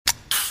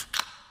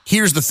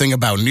Here's the thing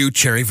about new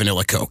Cherry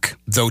Vanilla Coke.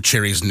 Though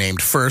cherry's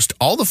named first,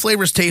 all the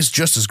flavors taste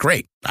just as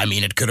great. I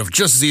mean, it could have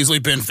just as easily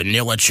been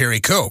Vanilla Cherry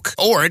Coke,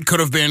 or it could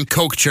have been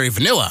Coke Cherry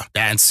Vanilla.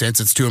 And since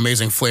it's two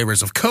amazing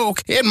flavors of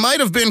Coke, it might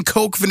have been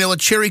Coke Vanilla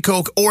Cherry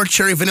Coke or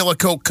Cherry Vanilla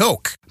Coke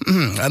Coke.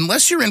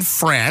 Unless you're in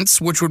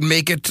France, which would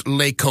make it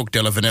Le Coke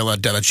de la Vanilla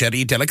de la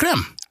Cherry de la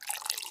Creme.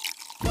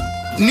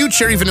 New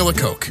Cherry Vanilla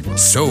Coke,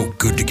 so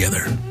good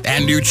together.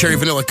 And new Cherry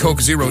Vanilla Coke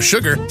Zero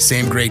Sugar,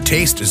 same great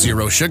taste,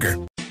 zero sugar.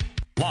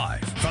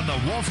 Live from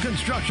the Wolf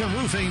Construction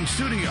Roofing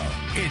Studio,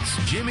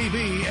 it's Jimmy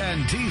B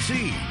and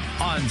TC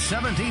on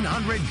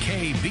 1700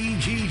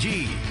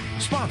 KBGG.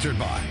 Sponsored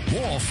by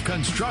Wolf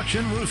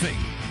Construction Roofing.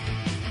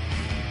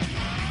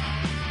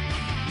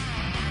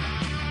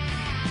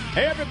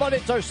 Hey, everybody,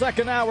 it's our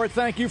second hour.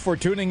 Thank you for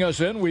tuning us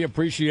in. We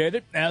appreciate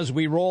it as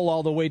we roll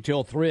all the way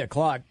till 3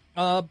 o'clock.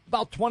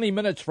 About 20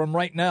 minutes from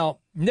right now,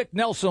 Nick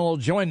Nelson will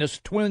join us,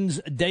 Twins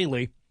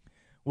Daily.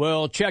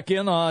 We'll check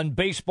in on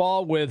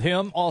baseball with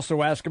him.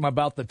 Also ask him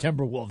about the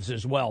Timberwolves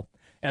as well.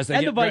 As they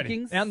and get the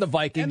Vikings. Ready. And the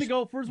Vikings. And the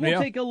Gophers. We'll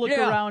take a look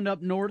around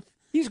up north.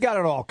 He's got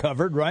it all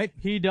covered, right?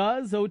 He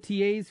does.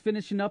 OTA's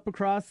finishing up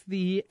across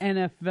the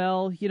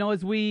NFL. You know,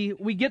 as we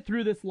get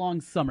through this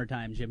long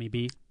summertime, Jimmy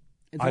B,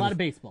 it's a lot of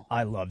baseball.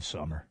 I love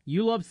summer.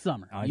 You love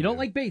summer. You don't do.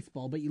 like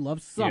baseball, but you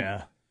love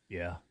summer.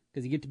 Yeah.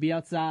 Because you get to be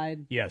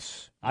outside.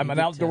 Yes. I'm an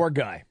outdoor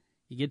guy.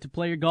 You get to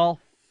play your golf.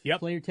 Yep.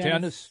 Play your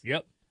tennis.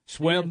 Yep.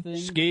 Swim,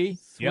 ski.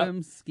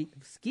 Swim,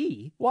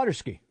 ski. Water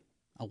ski.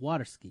 A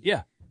water ski.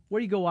 Yeah.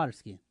 Where do you go water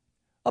skiing?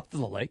 Up to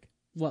the lake.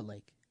 What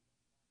lake?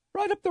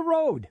 Right up the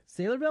road.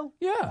 Sailorville?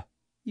 Yeah.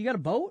 You got a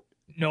boat?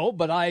 No,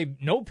 but I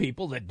know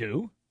people that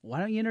do. Why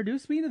don't you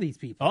introduce me to these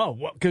people? Oh,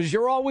 well, because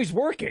you're always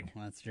working.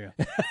 Well, that's true.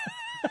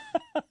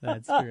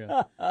 That's true.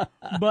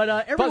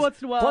 But every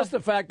once in a while... Plus the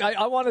fact,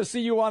 I want to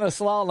see you on a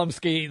slalom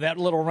ski, that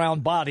little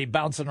round body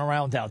bouncing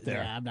around out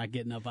there. Yeah, I'm not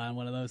getting up on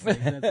one of those things.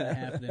 That's not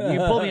happening. You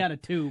can pull me on a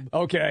tube.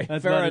 Okay,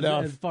 That's fair about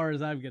enough. as far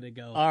as I'm going to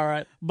go. All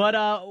right.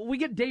 But we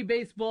get day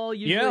baseball,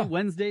 usually Yeah.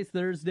 Wednesdays,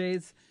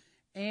 Thursdays.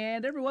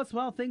 And every once in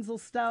a while, things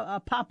will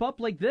pop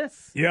up like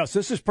this. Yes,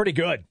 this is pretty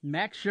good.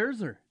 Max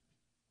Scherzer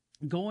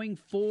going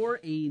for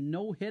a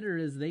no-hitter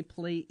as they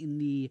play in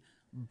the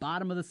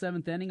bottom of the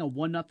seventh inning, a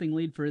 1-0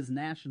 lead for his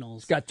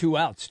Nationals. He's got 2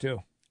 outs, too.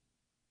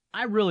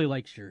 I really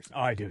like Scherzer.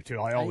 I do, too.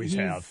 I always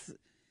have.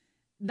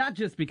 Not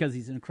just because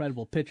he's an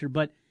incredible pitcher,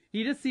 but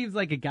he just seems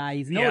like a guy.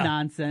 He's no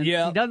nonsense.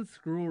 Yeah. He doesn't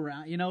screw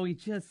around. You know, he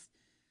just...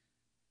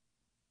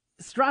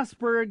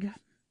 Strasburg,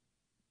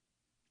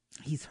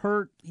 he's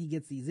hurt. He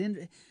gets these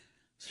injuries.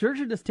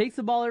 Scherzer just takes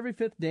the ball every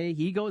 5th day.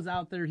 He goes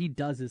out there. He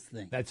does his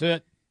thing. That's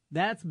it.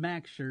 That's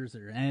Max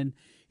Scherzer, and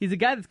he's a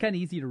guy that's kind of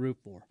easy to root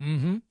for.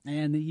 Mm-hmm.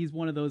 And he's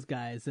one of those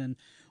guys, and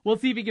we'll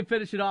see if he can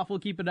finish it off. We'll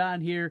keep it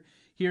on here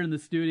in the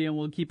studio, and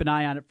we'll keep an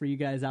eye on it for you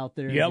guys out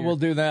there. Yeah, we'll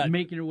do that.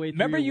 Making your way through.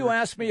 Remember your you work.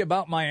 asked me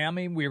about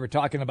Miami? We were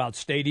talking about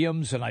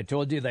stadiums, and I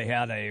told you they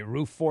had a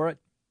roof for it.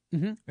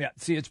 Mm-hmm. Yeah,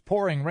 see, it's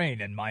pouring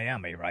rain in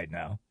Miami right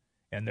now,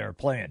 and they're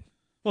playing.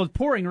 Well, it's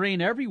pouring rain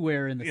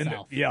everywhere in the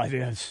South. Yeah, it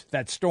is.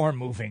 That storm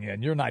moving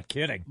in. You're not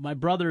kidding. My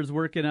brother's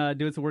working,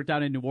 doing some work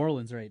down in New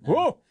Orleans right now.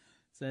 Whoa!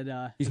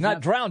 Said he's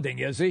not drowning,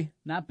 is he?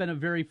 Not been a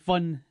very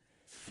fun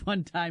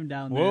time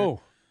down there.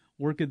 Whoa!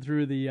 Working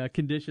through the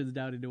conditions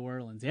down in New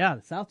Orleans. Yeah,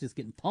 the South just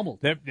getting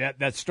pummeled.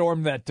 That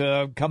storm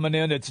that coming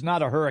in, it's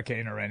not a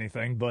hurricane or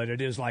anything, but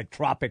it is like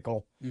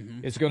tropical.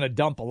 Mm-hmm. It's going to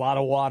dump a lot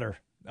of water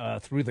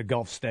through the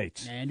Gulf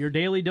states. And your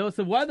daily dose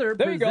of weather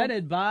there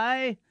presented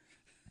by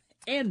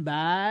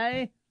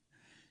Jimmy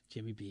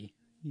B.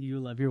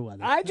 You love your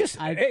weather.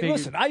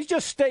 Listen, I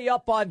just stay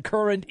up on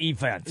current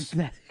events.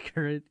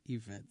 Current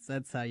events.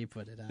 That's how you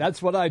put it.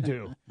 That's what I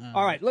do.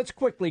 All right, let's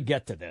quickly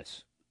get to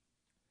this.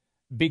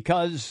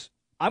 Because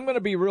I'm going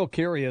to be real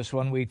curious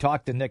when we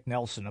talk to Nick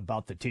Nelson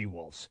about the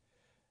T-Wolves.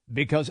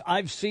 Because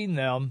I've seen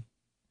them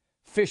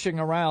fishing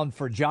around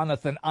for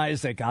Jonathan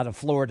Isaac out of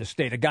Florida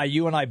State, a guy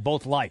you and I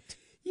both liked.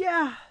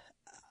 Yeah.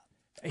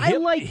 I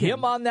like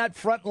him on that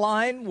front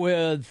line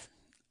with...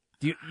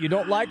 You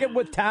don't like it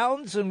with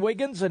Towns and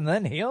Wiggins and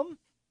then him?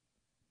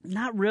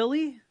 Not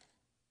really.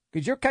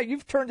 Because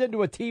you've turned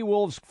into a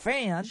T-Wolves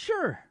fan.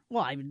 Sure.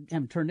 Well, I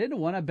haven't turned into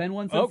one. I've been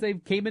one since they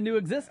came into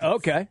existence.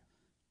 Okay.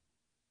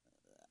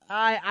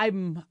 I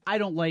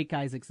don't like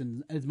Isaacs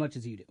as much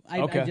as you do.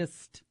 I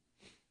just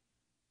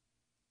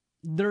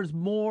there's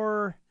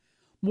more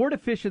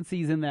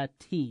deficiencies in that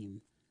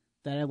team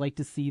that I like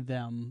to see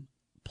them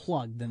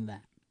plugged than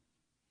that.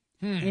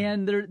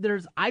 And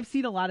I've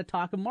seen a lot of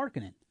talk of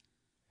Markkanen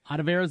out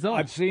of Arizona.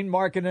 I've seen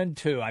Markkanen,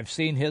 too. I've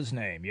seen his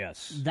name,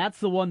 yes. That's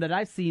the one that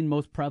I've seen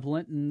most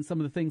prevalent, and some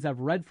of the things I've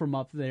read from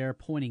up there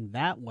pointing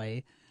that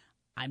way.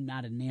 I'm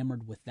not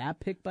enamored with that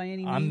pick by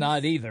any means. I'm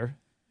not either.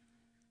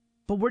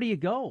 But where do you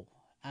go?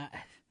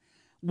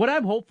 What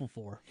I'm hopeful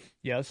for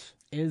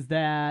is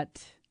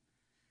that,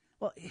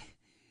 well,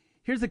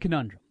 here's a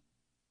conundrum.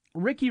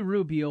 Ricky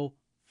Rubio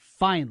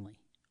finally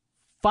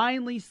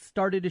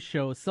started to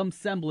show some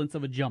semblance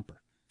of a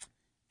jumper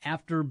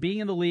after being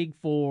in the league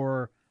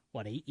for,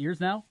 8 years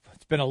now?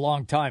 It's been a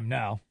long time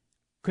now.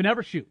 Could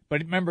never shoot.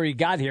 But remember, he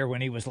got here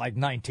when he was like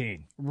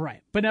 19.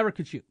 Right, but never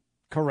could shoot.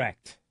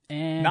 Correct.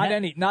 And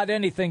not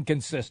anything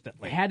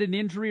consistently. Had an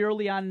injury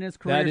early on in his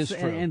career. That is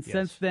true. And yes.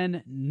 since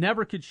then,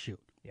 never could shoot.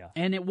 Yeah.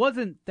 And it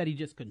wasn't that he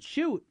just couldn't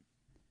shoot,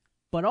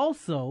 but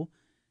also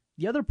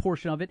the other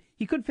portion of it,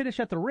 he couldn't finish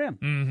at the rim.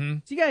 Mm-hmm.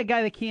 So you got a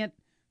guy that can't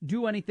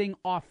do anything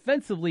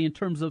offensively in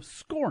terms of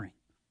scoring,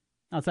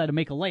 outside of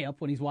make a layup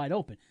when he's wide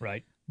open.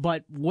 Right.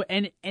 But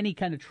any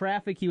kind of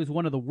traffic, he was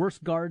one of the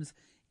worst guards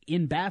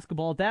in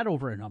basketball at that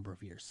over a number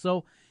of years.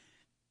 So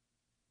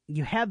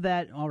you have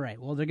that, all right,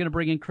 well, they're going to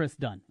bring in Chris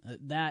Dunn.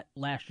 That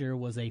last year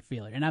was a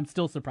failure, and I'm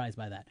still surprised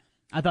by that.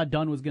 I thought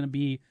Dunn was going to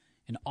be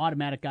an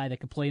automatic guy that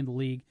could play in the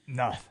league.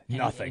 Nothing.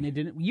 And it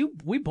didn't.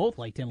 We both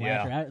liked him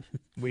last year.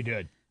 We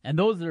did. And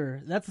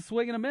that's a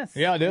swing and a miss.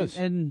 Yeah, it is.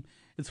 And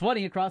it's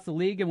funny across the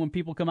league, and when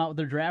people come out with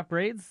their draft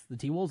grades, the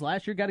T-Wolves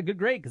last year got a good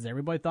grade because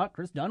everybody thought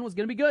Chris Dunn was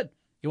going to be good.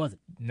 He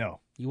wasn't. No,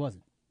 he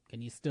wasn't.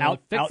 Can you still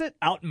fix it?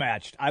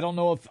 Outmatched. I don't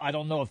know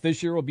if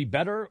this year will be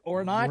better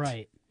or not.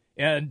 Right.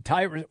 And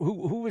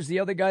who was the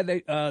other guy?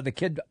 The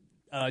kid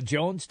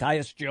Jones,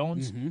 Tyus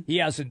Jones. Mm-hmm. He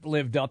hasn't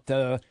lived up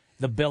to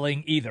the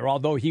billing either.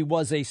 Although he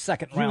was a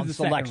second round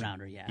selection. Second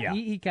rounder. Yeah.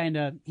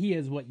 He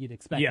is what you'd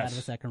expect Yes. out of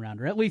a second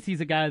rounder. At least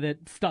he's a guy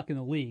that's stuck in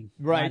the league.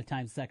 Right. A lot of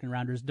times second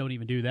rounders don't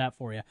even do that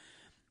for you.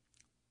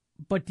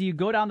 But do you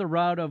go down the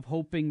route of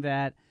hoping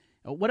that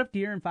what if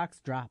De'Aaron Fox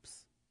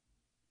drops?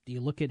 Do you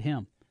look at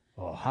him?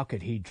 Oh, how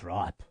could he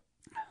drop?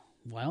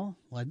 Well,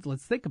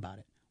 let's think about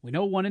it. We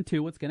know 1 and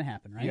 2 what's going to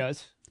happen, right?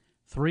 Yes.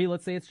 3,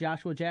 let's say it's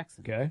Joshua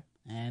Jackson. Okay.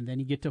 And then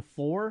you get to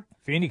 4.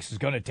 Phoenix is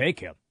going to take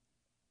him.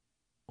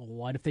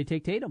 What if they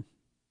take Tatum?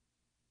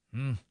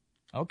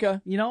 Okay.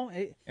 You know,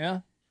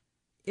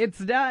 it's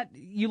not.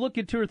 You look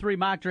at 2 or 3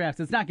 mock drafts.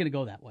 It's not going to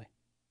go that way.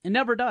 It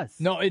never does.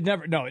 No, it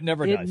never does. It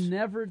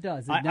never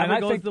does. It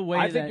never goes the way.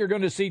 I think you're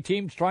going to see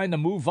teams trying to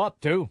move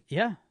up too.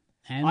 Yeah.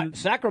 And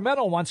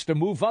Sacramento wants to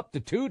move up to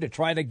 2 to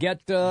try to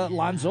get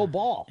Lonzo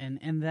Ball.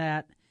 And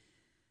that.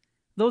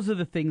 Those are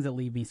the things that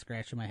leave me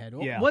scratching my head.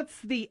 Yeah.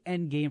 What's the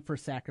end game for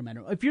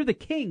Sacramento? If you're the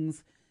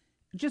Kings,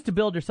 just to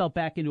build yourself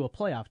back into a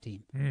playoff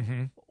team,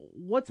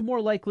 what's more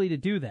likely to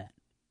do that?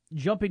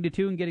 Jumping to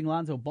 2 and getting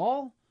Lonzo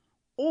Ball,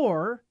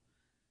 or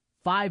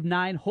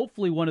 5-9,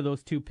 hopefully one of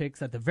those 2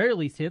 picks at the very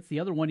least hits. The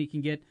other one you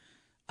can get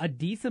a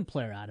decent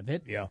player out of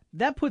it. Yeah.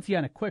 That puts you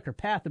on a quicker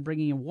path than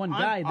bringing in one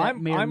guy that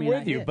may or may I'm not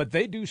with you, hit. but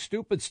they do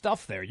stupid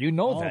stuff there. You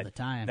know All that. the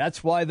time.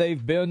 That's why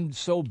they've been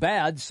so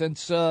bad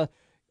since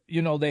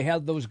they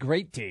had those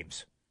great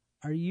teams.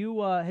 Are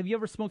you have you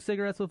ever smoked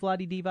cigarettes with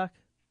Vlade Divac?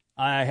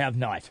 I have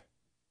not.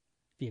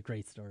 Be a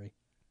great story.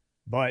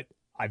 But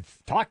I've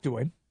talked to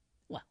him.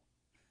 Well,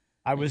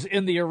 I was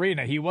in the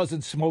arena. He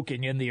wasn't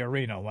smoking in the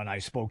arena when I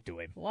spoke to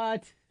him.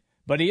 What?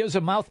 But he is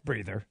a mouth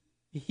breather.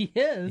 He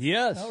is?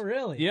 Yes. Oh,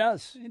 really?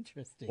 Yes.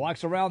 Interesting.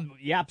 Walks around,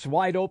 yaps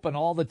wide open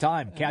all the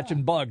time,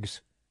 catching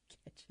bugs.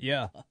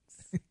 Yeah.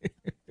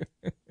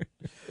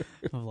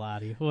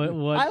 Vlade.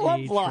 What I love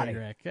a Vlade. train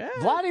wreck.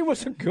 Vlade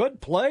was a good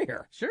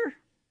player. Sure.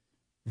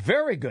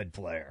 Very good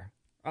player.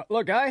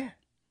 Look,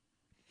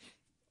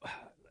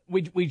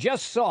 we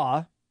just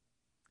saw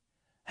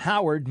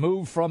Howard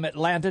move from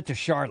Atlanta to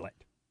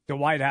Charlotte,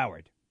 Dwight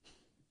Howard.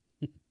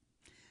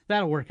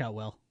 That'll work out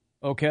well.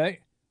 Okay.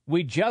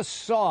 We just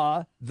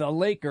saw the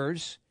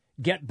Lakers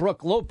get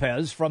Brook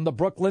Lopez from the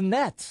Brooklyn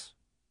Nets.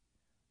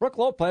 Brook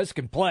Lopez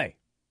can play.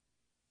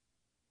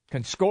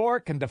 Can score,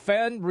 can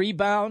defend,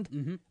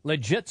 rebound,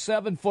 legit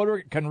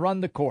 7-footer, can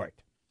run the court.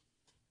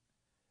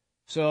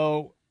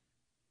 So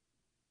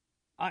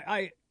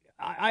I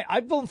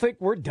don't think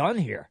we're done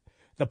here.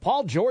 The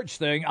Paul George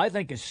thing, I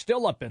think, is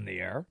still up in the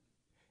air.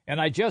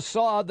 And I just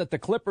saw that the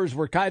Clippers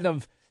were kind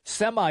of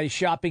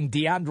semi-shopping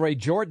DeAndre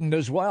Jordan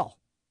as well.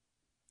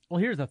 Well,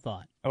 here's a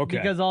thought. Okay.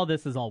 Because all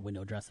this is all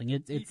window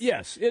dressing.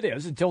 Yes, it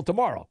is until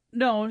tomorrow.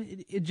 No,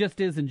 it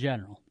just is in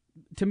general.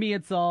 To me,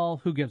 it's all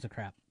who gives a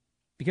crap.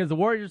 Because the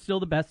Warriors are still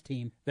the best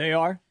team. They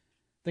are.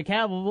 The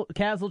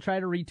Cavs will try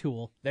to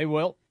retool. They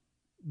will.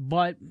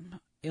 But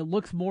it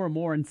looks more and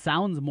more and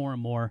sounds more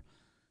and more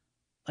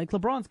like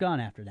LeBron's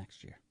gone after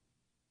next year.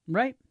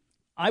 Right?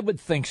 I would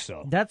think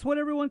so. That's what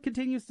everyone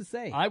continues to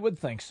say. I would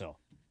think so.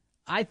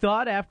 I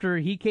thought after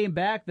he came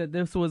back that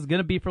this was going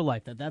to be for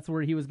life, that's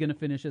where he was going to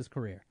finish his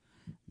career.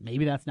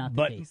 Maybe that's not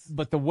the case.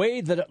 But the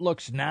way that it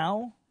looks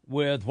now,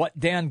 with what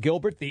Dan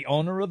Gilbert, the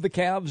owner of the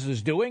Cavs,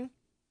 is doing,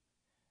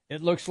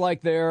 it looks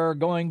like they're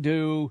going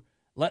to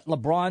let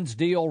LeBron's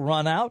deal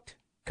run out.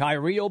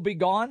 Kyrie will be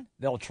gone.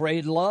 They'll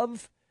trade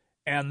Love,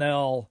 and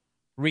they'll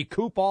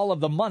recoup all of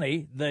the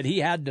money that he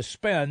had to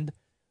spend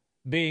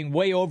being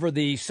way over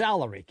the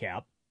salary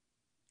cap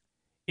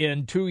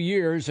in 2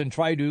 years and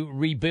try to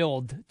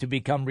rebuild to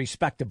become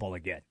respectable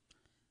again.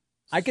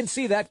 I can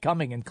see that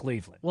coming in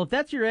Cleveland. Well, if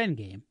that's your end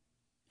game,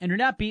 and you're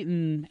not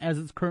beaten as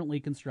it's currently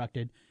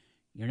constructed,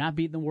 you're not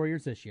beating the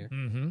Warriors this year.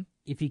 Mm-hmm.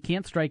 If you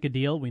can't strike a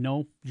deal, we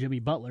know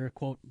Jimmy Butler,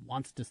 quote,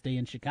 wants to stay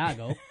in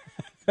Chicago.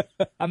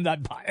 I'm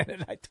not buying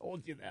it. I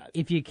told you that.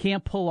 If you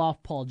can't pull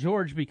off Paul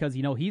George because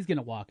you know he's going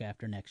to walk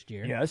after next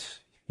year. Yes.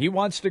 He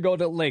wants to go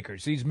to the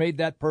Lakers. He's made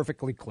that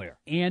perfectly clear.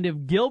 And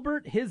if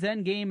Gilbert, his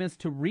end game is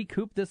to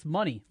recoup this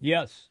money.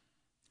 Yes.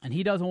 And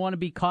he doesn't want to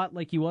be caught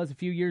like he was a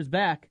few years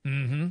back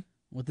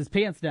with his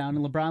pants down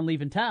and LeBron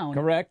leaving town.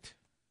 Correct.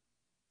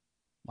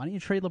 Why don't you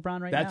trade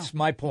LeBron right now? That's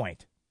my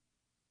point.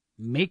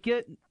 Make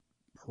it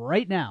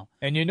right now.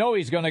 And you know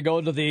he's going to go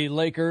to the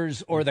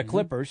Lakers or the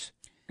Clippers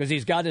because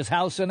he's got his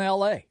house in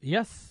L.A.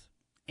 Yes.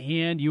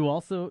 And you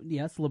also,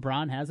 yes,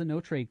 LeBron has a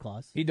no-trade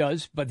clause. He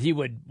does, but he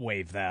would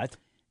waive that.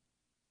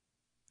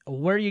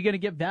 Where are you going to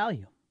get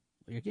value?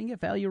 You're going to get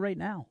value right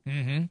now.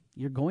 Mm-hmm.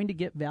 You're going to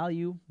get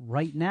value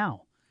right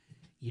now.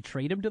 You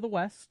trade him to the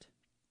West.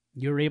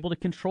 You're able to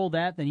control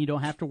that. Then you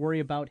don't have to worry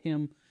about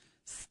him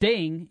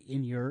staying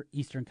in your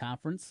Eastern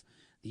Conference.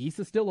 The East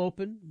is still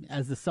open.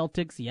 As the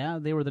Celtics, yeah,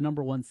 they were the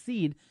number 1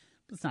 seed.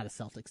 But it's not a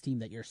Celtics team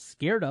that you're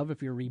scared of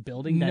if you're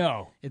rebuilding.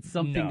 No. It's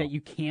something that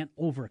you can't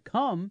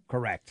overcome.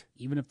 Correct.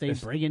 Even if they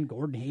bring in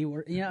Gordon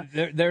Hayward. Yeah.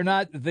 They're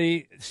not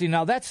the... See,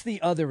 now that's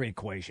the other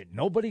equation.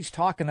 Nobody's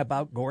talking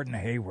about Gordon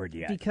Hayward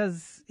yet.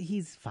 Because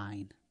he's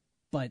fine.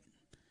 But...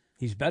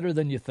 He's better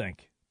than you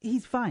think.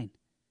 He's fine.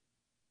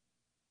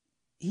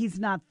 He's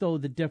not, though,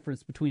 the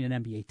difference between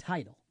an NBA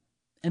title.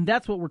 And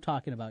that's what we're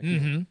talking about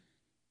here. Mm-hmm.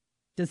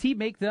 Does he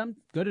make them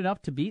good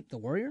enough to beat the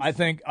Warriors? I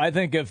think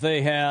if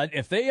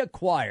they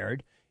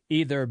acquired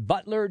either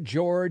Butler,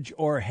 George,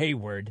 or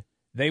Hayward,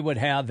 they would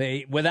have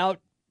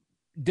without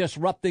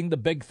disrupting the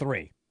big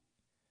three,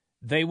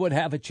 they would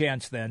have a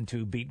chance then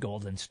to beat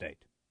Golden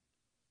State.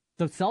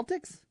 The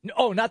Celtics?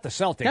 Oh, not the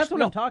Celtics. That's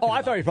what I'm talking about.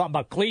 I thought you were talking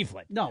about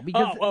Cleveland. No,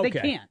 because they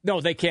can't. No,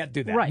 they can't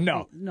do that. Right.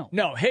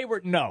 No,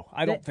 Hayward, no,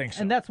 I don't think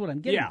so. And that's what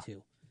I'm getting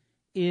to,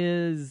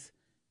 is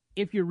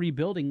if you're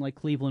rebuilding like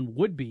Cleveland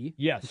would be,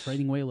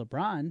 trading away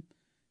LeBron,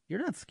 you're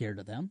not scared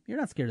of them. You're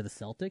not scared of the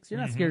Celtics. You're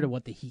not scared of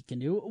what the Heat can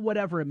do,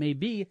 whatever it may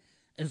be,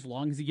 as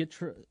long as you get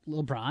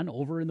LeBron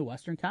over in the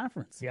Western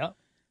Conference. Yeah.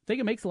 I think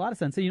it makes a lot of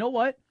sense. And you know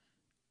what?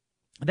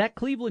 That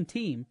Cleveland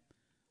team,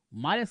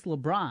 minus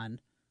LeBron,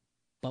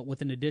 but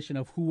with an addition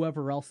of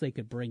whoever else they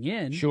could bring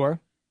in.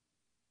 Sure.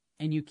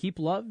 And you keep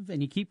Love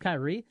and you keep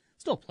Kyrie,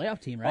 still a playoff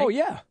team, right? Oh,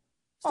 yeah.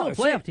 Still a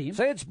playoff team.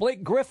 Say it's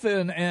Blake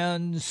Griffin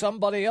and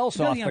somebody else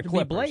off the Clippers. It doesn't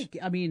have to be Blake.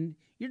 I mean,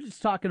 you're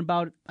just talking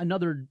about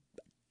another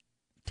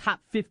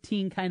top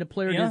 15 kind of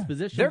player in his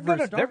position. They're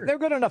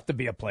good enough to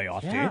be a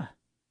playoff team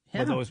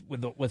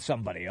with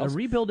somebody else. The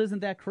rebuild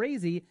isn't that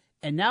crazy,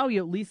 and now you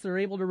at least are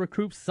able to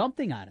recruit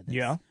something out of this.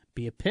 Yeah.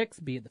 Be it picks,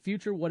 be it the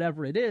future,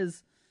 whatever it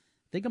is.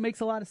 I think it makes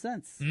a lot of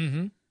sense.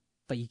 Mm-hmm.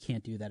 But you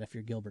can't do that if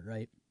you're Gilbert,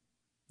 right?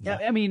 No.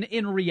 I mean,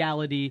 in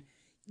reality,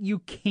 you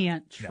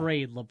can't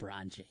trade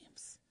LeBron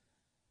James.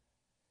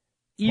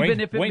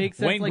 Even if it makes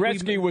sense. Wayne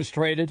Gretzky was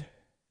traded.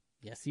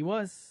 Yes, he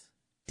was.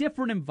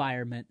 Different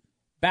environment.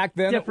 Back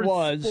then different it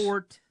was.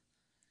 Sport.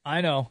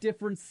 I know.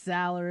 Different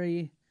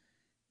salary.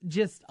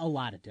 Just a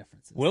lot of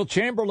differences. Will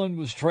Chamberlain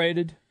was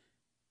traded.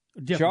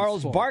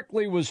 Charles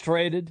Barkley was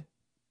traded.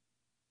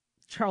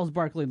 Charles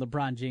Barkley and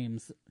LeBron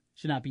James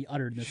should not be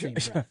uttered in the same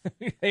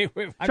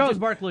breath. Charles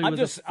Barkley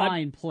was a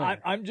fine player.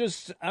 I'm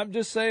just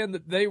saying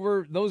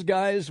that those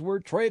guys were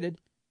traded.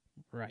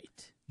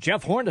 Right.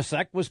 Jeff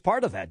Hornacek was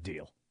part of that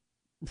deal.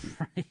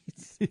 Right.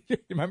 You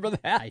remember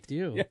that? I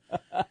do.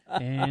 Yeah.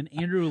 And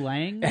Andrew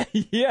Lang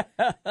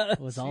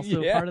was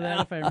also part of that,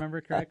 if I remember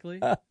correctly.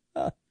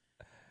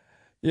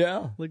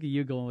 Yeah. Look at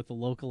you going with the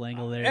local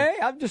angle there.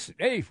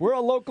 Hey, we're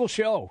a local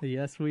show.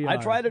 Yes, we are. I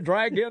try to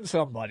drag in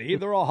somebody,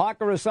 either a Hawk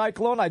or a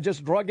Cyclone. I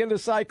just drug in a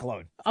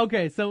Cyclone.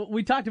 Okay, so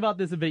we talked about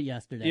this a bit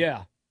yesterday.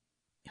 Yeah.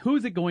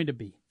 Who's it going to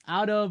be?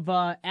 Out of,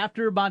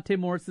 after Monte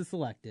Morris is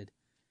selected,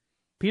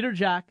 Peter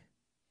Jok,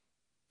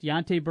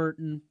 Deonte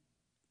Burton,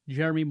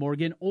 Jeremy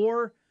Morgan,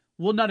 or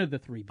will none of the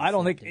three be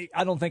selected?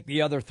 I don't think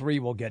the other three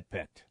will get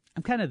picked.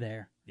 I'm kind of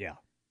there. Yeah.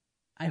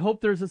 I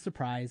hope there's a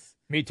surprise.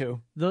 Me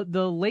too.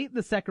 The late in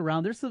the second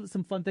round, there's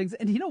some fun things.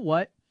 And you know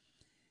what?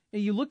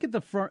 You look at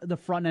the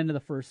front end of the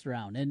first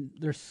round, and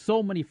there's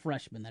so many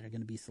freshmen that are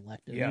going to be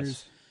selected. Yes.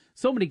 There's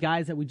so many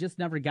guys that we just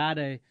never got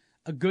a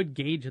good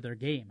gauge of their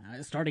game,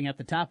 starting at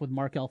the top with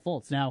Markelle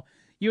Fultz. Now,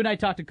 you and I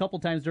talked a couple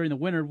times during the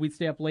winter. We'd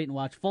stay up late and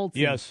watch Fultz.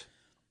 Yes.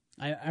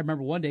 I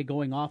remember one day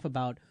going off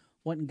about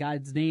what in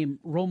God's name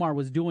Romar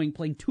was doing,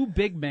 playing two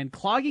big men,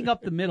 clogging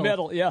up the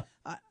middle. Yeah.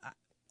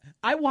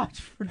 I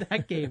watched for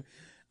that game.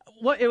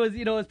 It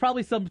was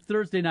probably some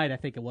Thursday night, I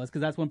think it was,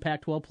 because that's when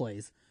Pac-12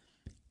 plays.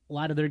 A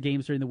lot of their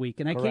games during the week.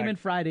 And I came in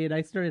Friday and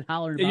I started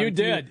hollering about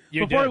it.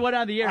 Before we went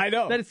on the air. I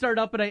know. Then it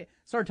started up and I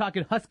started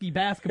talking Husky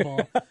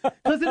basketball.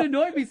 Because it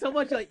annoyed me so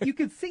much. Like, you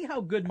could see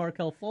how good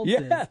Markelle Fultz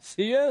is. Yes,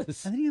 he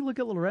is. And then you look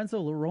at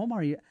Lorenzo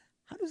Romar.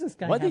 How does this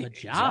guy have a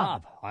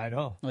job? I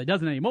know. Well, he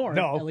doesn't anymore.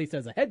 No. At least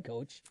as a head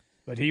coach.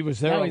 But he was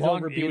there now a he's long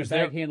over being a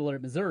bag handler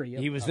at Missouri.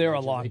 He was there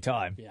a long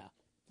time. Yeah.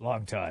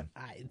 Long time.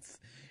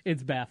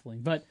 It's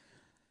baffling. But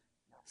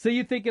so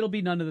you think it'll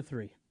be none of the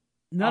three?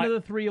 None of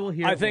the three will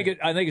hear. I think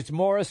it's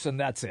Morris, and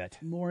that's it.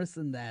 Morris,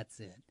 and that's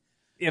it.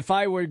 If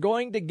I were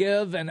going to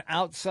give an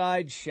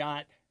outside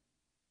shot,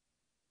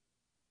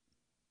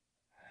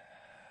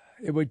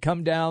 it would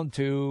come down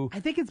to. I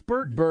think it's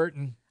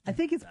Burton. I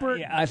think it's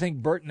Burton. Yeah, I think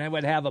Burton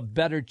would have a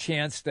better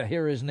chance to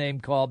hear his name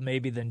called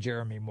maybe than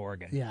Jeremy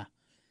Morgan. Yeah.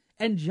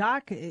 And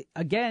Jock,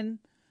 again,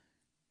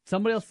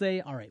 somebody will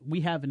say, all right,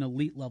 we have an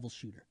elite level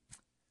shooter.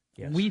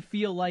 Yes. We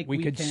feel like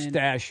we could can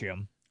stash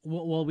him.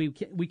 Well, we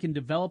can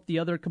develop the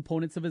other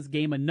components of his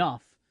game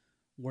enough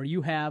where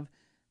you have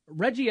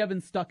Reggie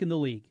Evans stuck in the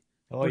league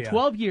for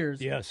 12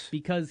 years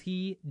because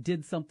he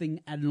did something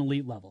at an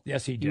elite level.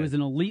 Yes, he did. He was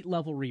an elite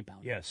level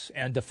rebounder. Yes,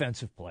 and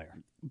defensive player.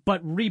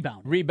 But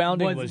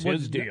rebounding was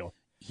his deal.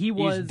 He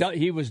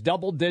was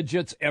double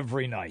digits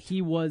every night.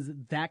 He was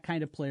that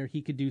kind of player.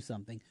 He could do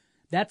something.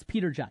 That's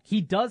Peter Jock.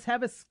 He does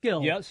have a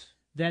skill. Yes.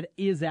 That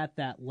is at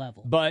that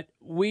level. But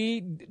we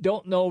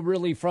don't know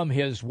really from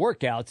his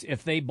workouts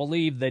if they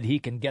believe that he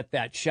can get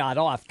that shot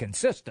off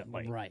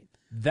consistently. Right.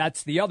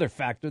 That's the other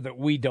factor that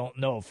we don't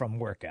know from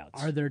workouts.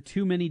 Are there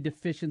too many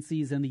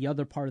deficiencies in the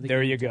other part of the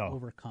game to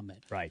overcome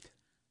it? Right.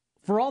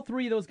 For all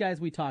three of those guys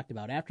we talked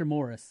about, after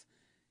Morris,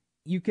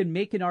 you can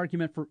make an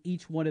argument for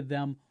each one of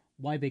them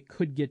why they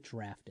could get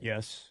drafted.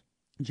 Yes.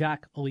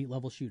 Jock, elite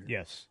level shooter.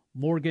 Yes.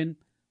 Morgan,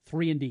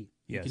 3-and-D.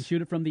 Yes. He can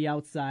shoot it from the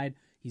outside.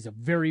 He's a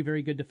very,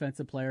 very good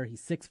defensive player. He's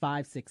 6'5",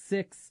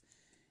 6'6".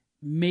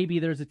 Maybe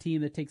there's a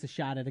team that takes a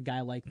shot at a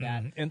guy like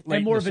that. And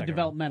more of a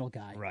developmental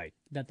guy. Right.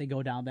 That they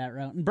go down that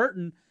route. And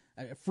Burton,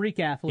 a freak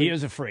athlete. He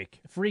is a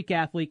freak. Freak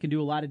athlete, can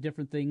do a lot of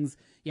different things.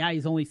 Yeah,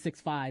 he's only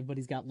 6'5", but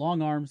he's got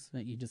long arms.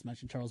 You just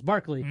mentioned Charles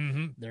Barkley.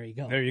 Mm-hmm. There you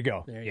go. There you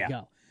go. There you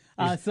go.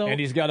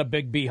 And he's got a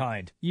big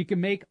behind. You can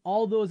make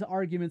all those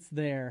arguments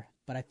there,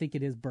 but I think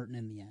it is Burton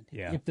in the end.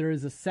 Yeah. If there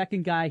is a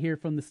second guy here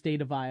from the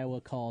state of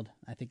Iowa called,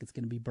 I think it's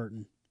going to be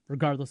Burton.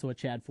 Regardless of what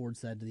Chad Ford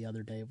said the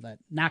other day, that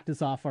knocked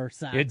us off our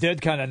side. It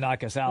did kind of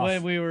knock us out.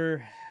 When we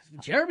were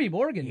Jeremy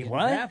Morgan getting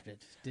drafted.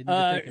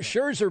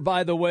 Scherzer,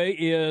 by the way,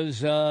 is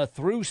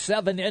through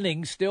 7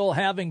 innings, still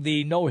having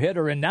the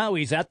no-hitter, and now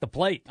he's at the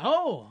plate.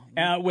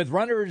 With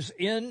runners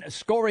in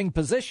scoring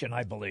position,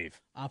 I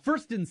believe.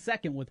 First and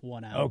second with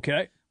one out.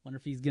 Okay. Wonder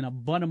if he's going to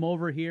bunt him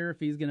over here, if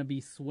he's going to be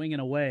swinging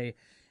away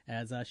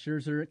as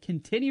Scherzer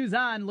continues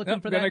on looking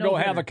for that no-hitter. I'm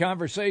going to go have a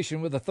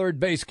conversation with the third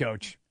base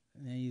coach.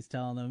 And he's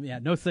telling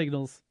them, no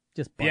signals,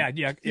 just bunt.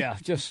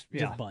 Just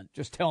bunt.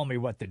 Just tell me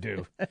what to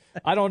do.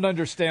 I don't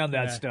understand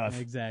that stuff.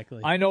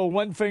 Exactly. I know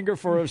one finger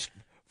for a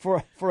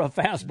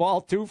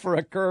fastball, 2 for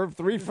a curve,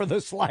 3 for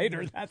the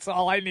slider. That's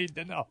all I need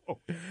to know.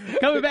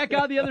 Coming back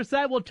on the other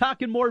side, we'll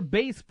talk more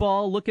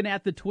baseball, looking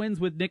at the Twins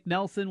with Nick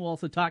Nelson. We'll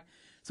also talk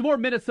some more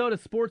Minnesota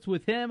sports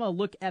with him, a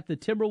look at the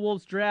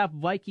Timberwolves draft,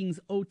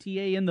 Vikings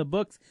OTA in the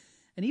books,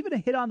 and even a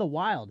hit on the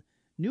Wild.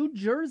 New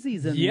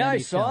Jersey's in the NHL. I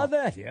saw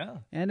that, yeah.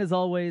 And as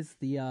always,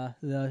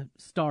 the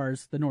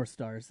Stars, the North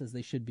Stars, as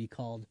they should be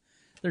called,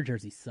 their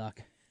jerseys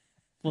suck.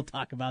 We'll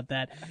talk about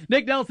that.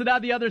 Nick Nelson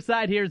on the other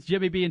side. Here's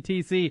Jimmy B and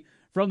TC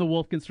from the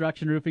Wolf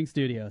Construction Roofing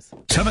Studios.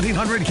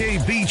 1700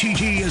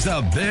 KBGG is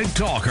the big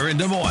talker in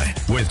Des Moines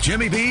with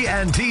Jimmy B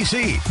and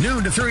TC.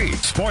 Noon to 3.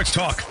 Sports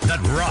talk that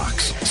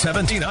rocks.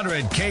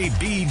 1700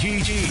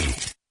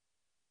 KBGG.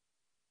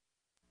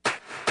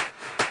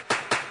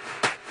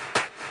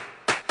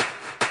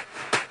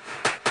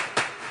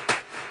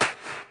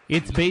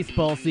 It's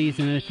baseball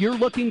season, and if you're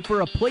looking for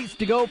a place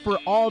to go for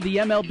all the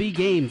MLB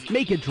games,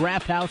 make it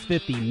Draft House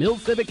 50, Mill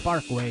Civic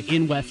Parkway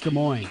in West Des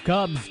Moines.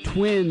 Cubs,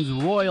 Twins,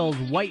 Royals,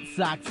 White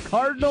Sox,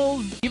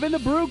 Cardinals, even the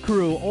Brew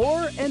Crew,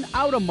 or an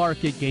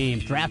out-of-market game.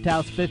 Draft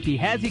House 50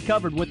 has you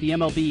covered with the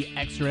MLB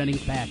Extra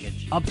Innings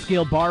Package.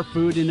 Upscale bar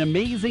food, an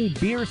amazing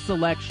beer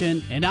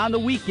selection, and on the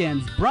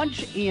weekends,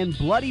 brunch and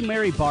Bloody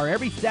Mary bar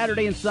every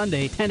Saturday and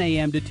Sunday, 10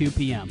 a.m. to 2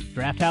 p.m.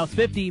 Draft House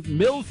 50,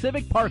 Mill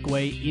Civic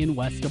Parkway in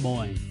West Des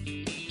Moines.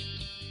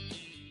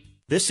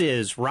 This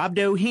is Rob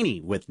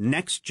Doheny with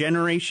Next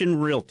Generation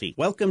Realty.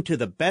 Welcome to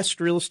the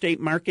best real estate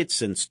market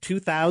since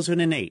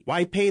 2008.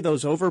 Why pay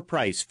those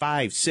overpriced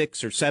 5,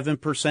 6, or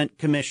 7%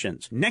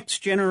 commissions? Next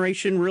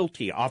Generation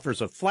Realty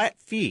offers a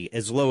flat fee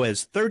as low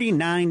as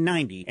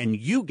 $39.90, and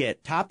you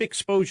get top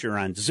exposure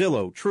on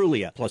Zillow,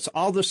 Trulia, plus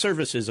all the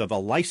services of a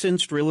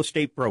licensed real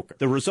estate broker.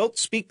 The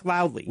results speak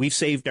loudly. We've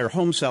saved our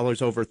home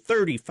sellers over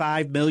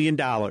 $35 million.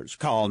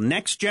 Call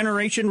Next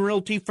Generation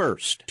Realty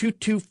first.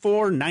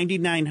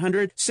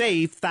 224-9900.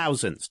 Save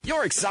thousands.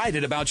 You're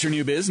excited about your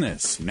new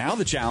business. Now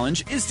the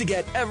challenge is to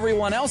get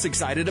everyone else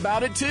excited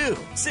about it too.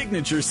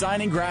 Signature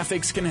Signing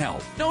Graphics can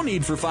help. No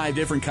need for 5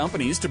 different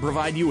companies to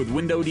provide you with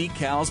window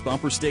decals,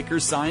 bumper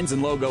stickers, signs,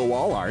 and logo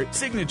wall art.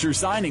 Signature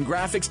Signing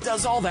Graphics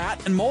does all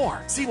that and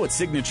more. See what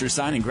Signature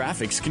Signing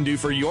Graphics can do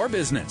for your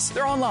business.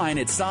 They're online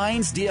at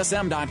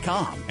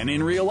signsdsm.com and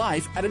in real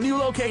life at a new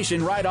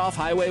location right off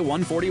Highway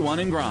 141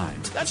 in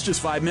Grimes. That's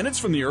just 5 minutes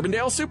from the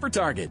Urbandale Super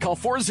Target. Call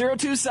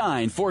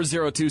 402-SIGN,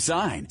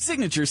 402-SIGN.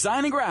 Signature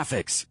Signing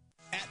Graphics.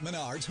 At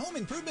Menards, home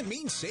improvement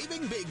means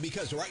saving big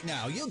because right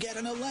now you'll get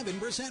an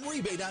 11%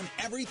 rebate on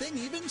everything,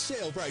 even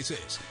sale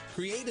prices.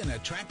 Create an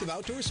attractive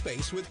outdoor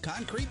space with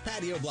concrete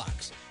patio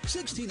blocks.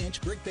 16-inch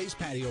brick-based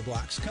patio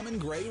blocks come in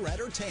gray, red,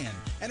 or tan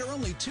and are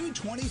only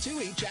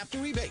 $222 each after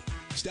rebate.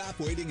 Stop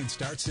waiting and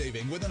start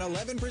saving with an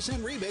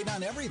 11% rebate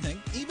on everything,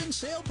 even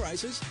sale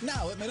prices,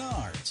 now at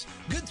Menards.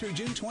 Good through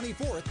June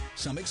 24th.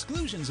 Some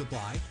exclusions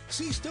apply.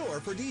 See store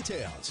for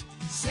details.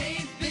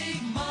 Save big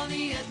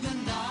money at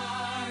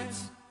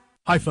Menards.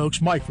 Hi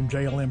folks, Mike from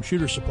JLM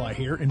Shooter Supply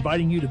here,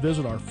 inviting you to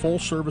visit our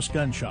full-service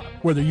gun shop.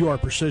 Whether you are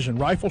precision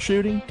rifle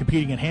shooting,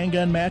 competing in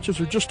handgun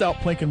matches, or just out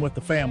plinking with the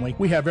family,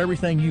 we have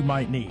everything you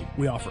might need.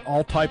 We offer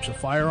all types of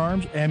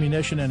firearms,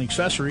 ammunition, and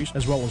accessories,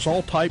 as well as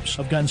all types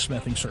of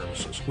gunsmithing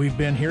services. We've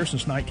been here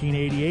since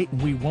 1988,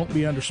 and we won't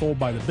be undersold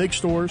by the big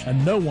stores,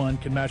 and no one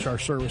can match our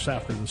service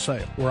after the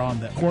sale. We're on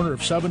the corner of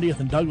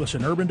 70th and Douglas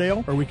in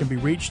Urbandale, or we can be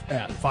reached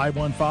at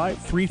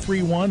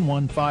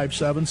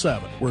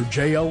 515-331-1577. We're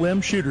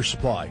JLM Shooter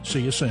Supply.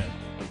 See you soon.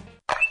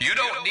 You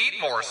don't need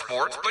more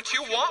sports, but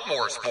you want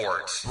more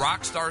sports.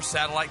 Rockstar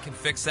Satellite can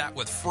fix that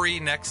with free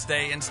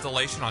next-day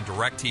installation on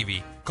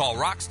DirecTV. Call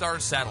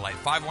Rockstar Satellite,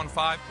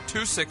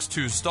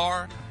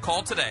 515-262-STAR.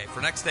 Call today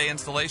for next-day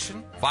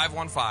installation,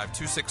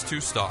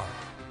 515-262-STAR.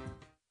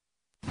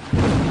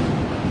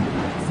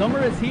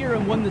 Summer is here,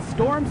 and when the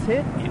storms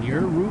hit and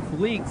your roof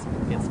leaks,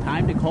 it's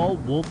time to call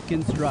Wolf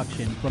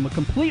Construction. From a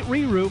complete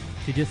re-roof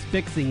to just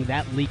fixing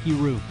that leaky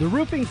roof. The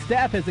roofing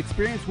staff has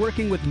experience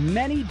working with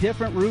many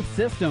different roof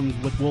systems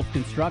with Wolf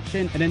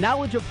Construction and a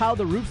knowledge of how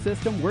the roof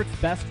system works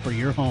best for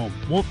your home.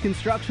 Wolf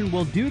Construction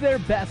will do their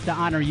best to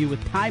honor you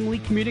with timely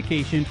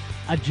communication,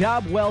 a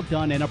job well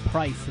done, and a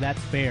price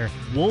that's fair.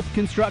 Wolf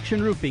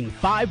Construction Roofing,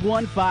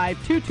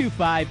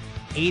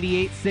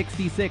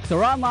 515-225-8866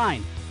 or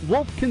online,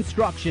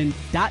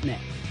 wolfconstruction.net.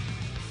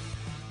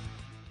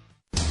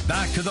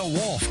 Back to the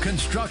Wolf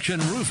Construction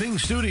Roofing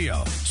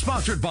Studio,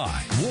 sponsored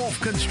by Wolf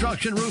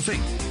Construction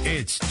Roofing.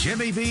 It's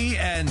Jimmy B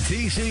and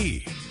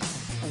TC.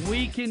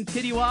 We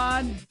continue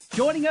on.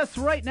 Joining us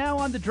right now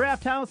on the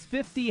Draft House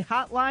 50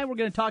 hotline, we're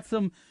going to talk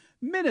some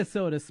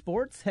Minnesota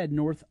sports. Head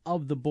north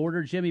of the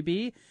border, Jimmy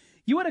B.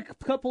 You had a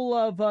couple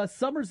of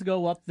summers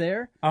ago up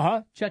there.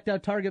 Checked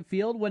out Target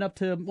Field. Went up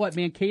to,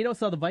 Mankato?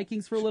 Saw the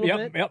Vikings for a little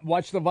bit? Yep.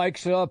 Watched the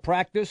Vikes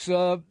practice.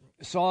 Saw,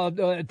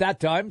 at that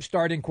time,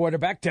 starting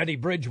quarterback Teddy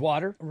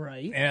Bridgewater.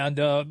 Right. And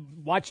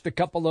watched a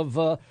couple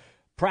of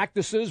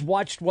practices,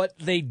 watched what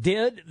they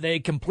did. They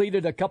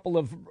completed a couple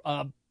of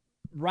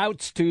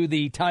routes to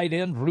the tight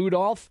end,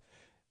 Rudolph.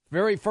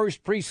 Very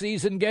first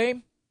preseason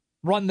game.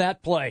 Run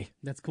that play.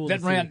 That's cool.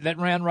 That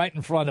ran right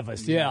in front of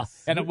us. Yeah,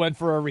 and it went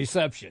for a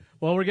reception.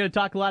 Well, we're going to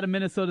talk a lot of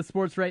Minnesota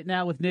sports right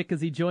now with Nick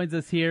as he joins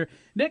us here.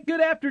 Nick, good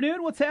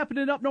afternoon. What's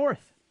happening up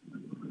north?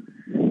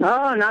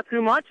 Not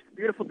too much.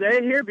 Beautiful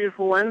day here.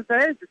 Beautiful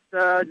Wednesday.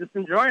 Just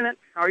enjoying it.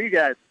 How are you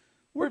guys?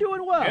 We're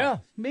doing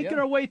well. Making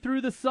our way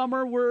through the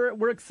summer.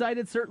 We're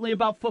excited certainly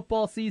about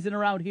football season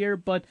around here,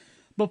 but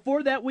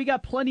before that, we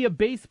got plenty of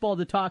baseball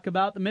to talk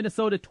about. The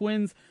Minnesota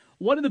Twins,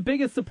 one of the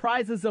biggest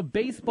surprises of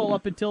baseball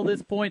up until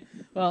this point,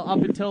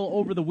 up until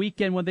over the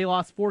weekend when they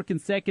lost 4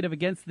 consecutive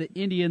against the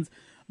Indians.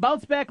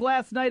 Bounced back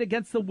last night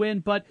against the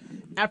Wind, but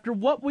after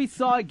what we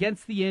saw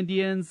against the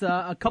Indians,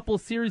 a couple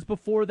of series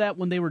before that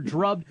when they were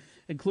drubbed,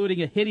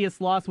 including a hideous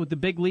loss with the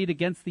big lead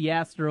against the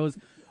Astros,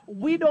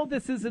 we know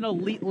this is an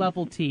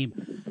elite-level team.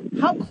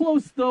 How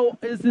close, though,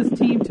 is this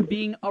team to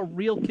being a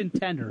real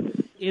contender?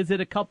 Is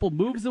it a couple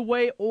moves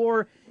away,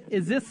 or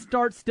is this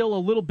start still a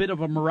little bit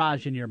of a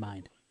mirage in your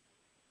mind?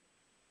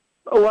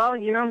 Well,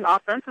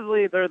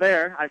 offensively, they're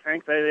there. I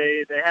think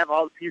they have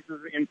all the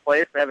pieces in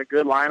place. They have a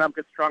good lineup,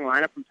 good strong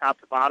lineup from top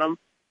to bottom.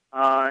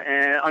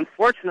 And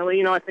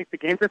unfortunately, I think the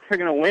games that they're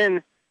going to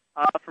win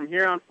from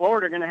here on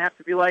forward are going to have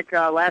to be like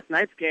last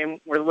night's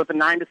game, where with a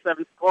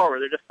 9-7 score, where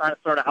they're just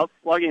sort of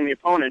outslugging the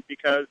opponent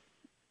because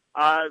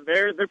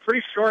they're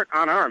pretty short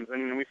on arms,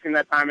 and we've seen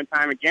that time and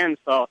time again.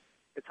 So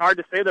it's hard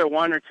to say they're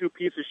 1 or 2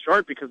 pieces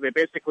short because they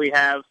basically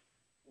have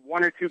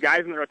 1 or 2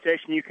 guys in the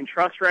rotation you can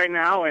trust right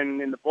now,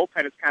 and in the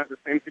bullpen it's kind of the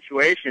same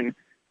situation.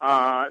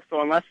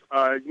 So unless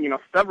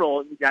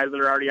several guys that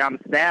are already on the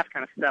staff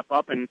kind of step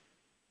up and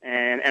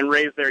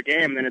raise their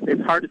game, then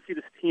it's hard to see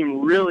this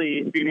team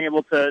really being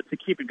able to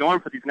keep it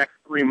going for these next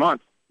 3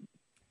 months.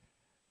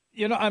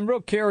 I'm real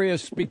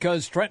curious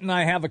because Trent and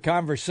I have a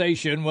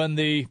conversation when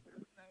the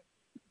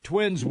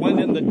Twins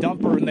went in the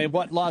dumper and they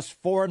lost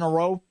 4 in a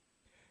row,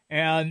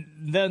 and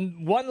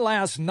then one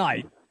last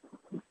night.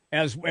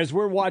 As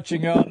we're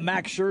watching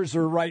Max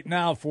Scherzer right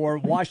now for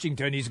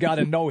Washington, he's got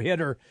a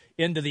no-hitter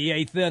into the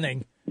 8th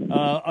inning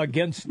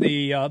against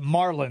the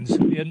Marlins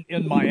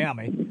in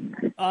Miami.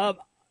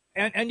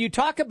 And you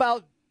talk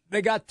about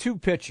they got 2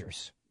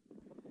 pitchers.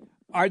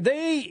 Are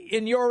they,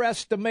 in your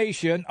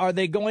estimation, are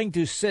they going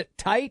to sit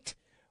tight,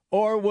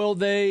 or will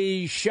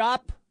they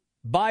shop,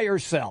 buy, or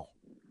sell?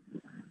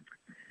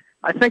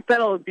 I think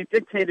that'll be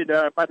dictated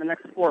by the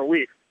next 4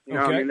 weeks.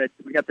 Okay.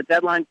 We got the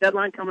deadline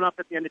coming up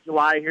at the end of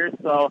July here,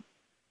 so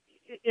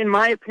in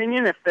my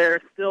opinion, if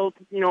they're still,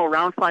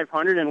 around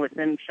 500 and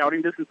within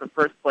shouting distance of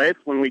first place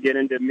when we get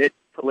into mid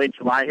to late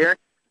July here,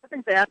 I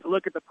think they have to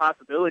look at the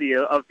possibility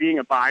of being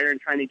a buyer and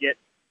trying to get,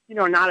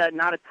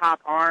 not a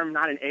top arm,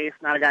 not an ace,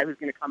 not a guy who's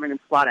going to come in and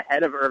slot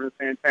ahead of Irvin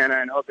Santana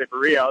and Jose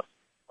Barrios,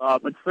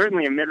 but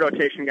certainly a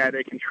mid-rotation guy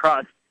they can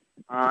trust.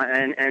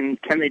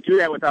 And can they do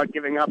that without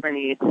giving up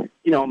any,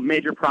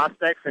 major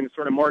prospects and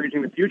sort of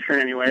mortgaging the future in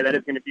any way? That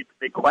is going to be the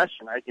big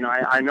question.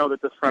 I know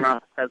that this front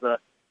office has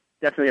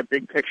definitely a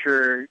big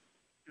picture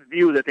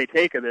view that they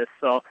take of this.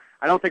 So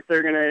I don't think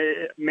they're going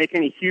to make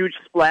any huge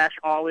splash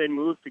all-in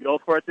moves to go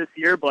for it this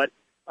year. But,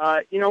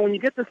 when you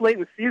get this late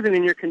in the season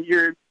and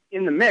you're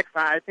in the mix,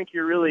 I think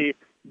you're really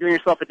doing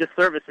yourself a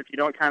disservice if you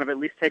don't kind of at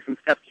least take some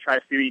steps to try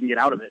to see what you can get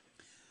out of it.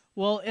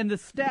 Well, and the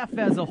staff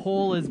as a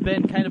whole has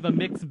been kind of a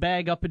mixed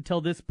bag up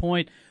until this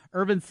point.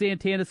 Irvin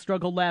Santana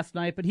struggled last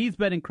night, but he's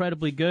been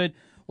incredibly good.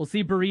 We'll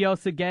see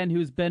Barrios again,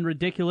 who's been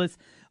ridiculous.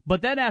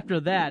 But then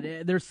after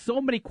that, there's so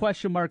many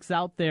question marks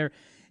out there.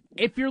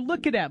 If you're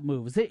looking at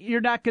moves,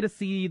 you're not going to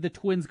see the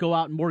Twins go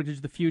out and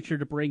mortgage the future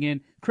to bring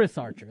in Chris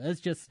Archer. That's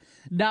just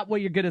not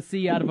what you're going to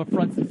see out of a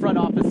front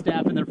office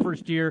staff in their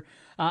first year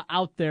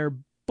out there.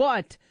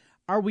 But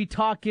are we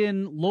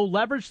talking low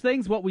leverage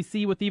things, what we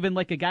see with even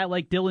like a guy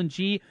like Dylan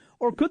G,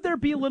 or could there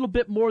be a little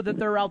bit more that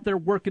they're out there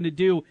working to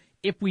do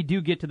if we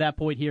do get to that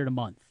point here in a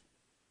month?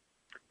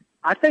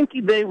 I think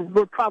they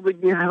would probably,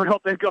 I would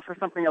hope they'd go for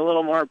something a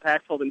little more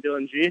impactful than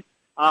Dylan G.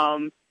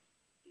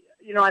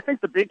 I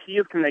think the big key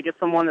is, can they get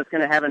someone that's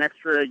going to have an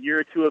extra year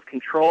or two of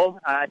control?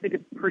 I think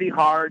it's pretty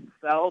hard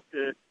sell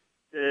to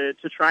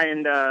try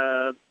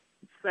and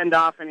send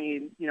off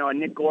any, a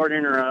Nick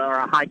Gordon or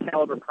a high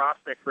caliber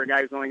prospect for a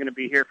guy who's only going to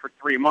be here for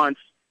 3 months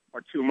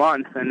or 2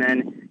 months, and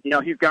then,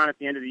 he's gone at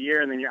the end of the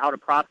year, and then you're out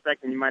of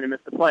prospect and you might have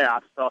missed the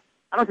playoffs. So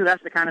I don't think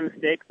that's the kind of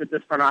mistake that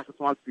this front office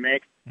wants to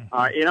make.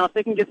 If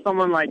they can get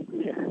someone like,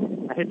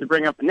 I hate to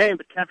bring up the name,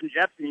 but Kevin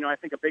Jepson, I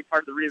think a big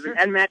part of the reason,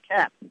 and Matt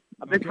Kapp,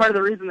 a big part of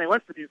the reason they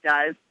went for these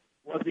guys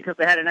was because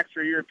they had an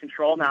extra year of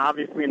control. Now,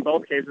 obviously, in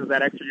both cases,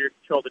 that extra year of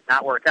control did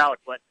not work out,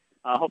 but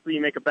hopefully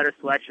you make a better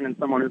selection and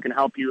someone who can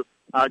help you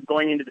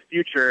going into the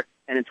future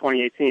and in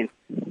 2018.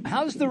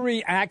 How's the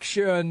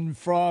reaction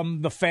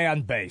from the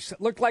fan base?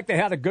 It looked like they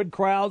had a good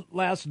crowd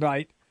last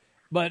night,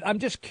 but I'm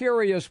just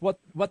curious what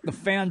the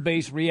fan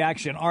base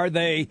reaction. Are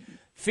they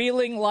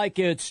feeling like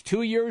it's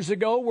 2 years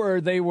ago where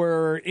they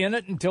were in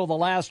it until the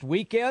last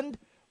weekend?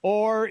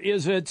 Or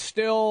is it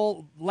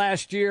still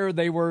last year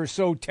they were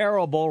so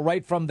terrible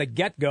right from the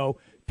get-go,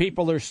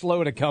 people are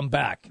slow to come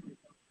back?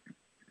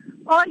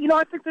 I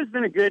think there's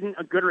been a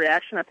good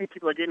reaction. I think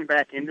people are getting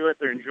back into it.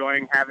 They're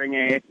enjoying having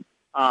a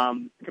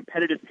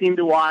competitive team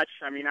to watch.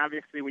 I mean,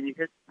 obviously, when you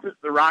hit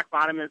the rock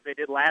bottom as they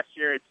did last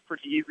year, it's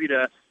pretty easy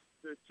to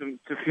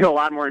feel a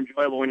lot more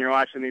enjoyable when you're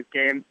watching these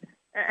games.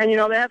 And,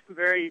 they have some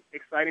very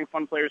exciting,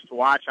 fun players to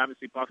watch.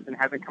 Obviously, Buxton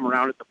hasn't come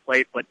around at the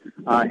plate, but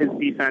his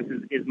defense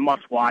is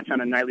must-watch on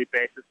a nightly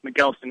basis.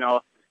 Miguel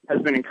Sano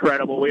has been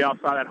incredible. We all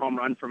saw that home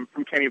run from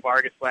Kenny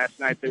Vargas last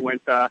night. They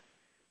went to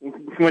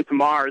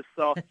Mars.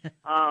 So,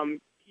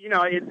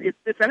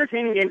 it's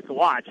entertaining games to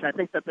watch. I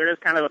think that there is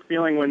kind of a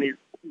feeling when the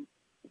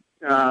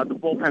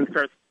bullpen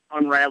starts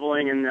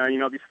unraveling and,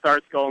 these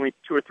starts go only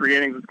 2 or 3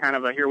 innings. It's kind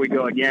of a here we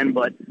go again.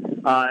 But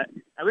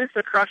at least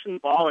they're crushing the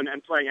ball and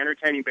playing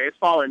entertaining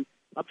baseball. And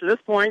up to this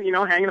point,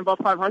 hanging above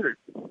 500.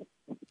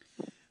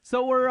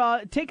 So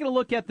we're taking a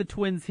look at the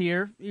Twins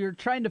here. You're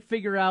trying to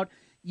figure out,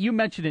 you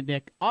mentioned it,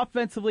 Nick,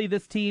 offensively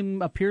this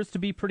team appears to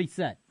be pretty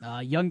set.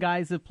 Young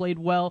guys have played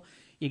well.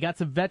 You got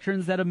some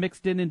veterans that have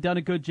mixed in and done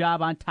a good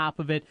job on top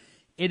of it.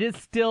 It is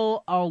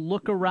still a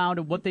look around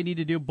at what they need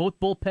to do, both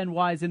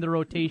bullpen-wise in the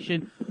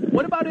rotation.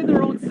 What about in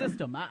their own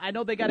system? I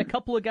know they got a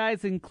couple of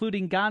guys,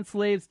 including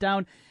Gonsalves,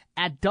 down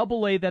at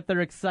AA that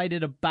they're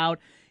excited about.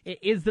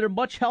 Is there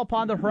much help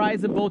on the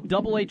horizon, both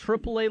AA,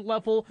 AAA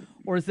level,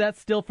 or is that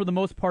still, for the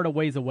most part, a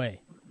ways away?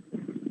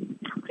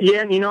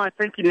 Yeah, and I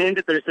think you named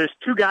it. There's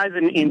 2 guys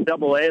in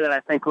AA that I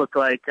think look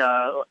like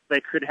they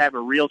could have a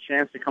real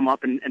chance to come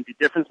up and be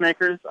difference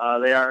makers.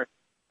 They are,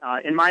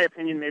 in my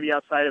opinion, maybe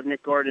outside of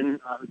Nick Gordon,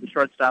 who's the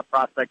shortstop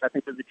prospect. I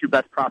think they're the 2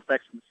 best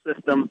prospects in the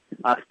system,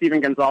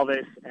 Steven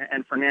Gonsalves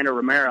and Fernando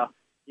Romero.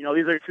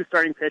 These are 2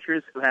 starting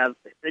pitchers who have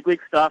big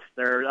league stuff.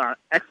 They're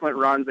excellent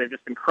runs. They've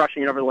just been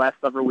crushing it over the last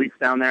several weeks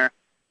down there.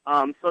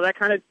 So that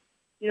kind of,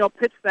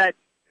 pits that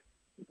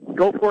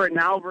go for it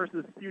now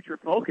versus future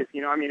focus.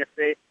 If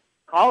they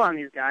call on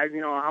these guys,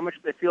 how much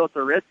they feel at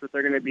the risk that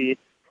they're going to be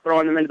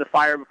throwing them into the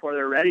fire before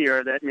they're ready,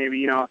 or that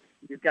maybe,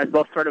 these guys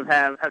both sort of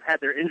have had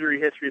their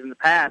injury histories in the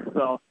past.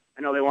 So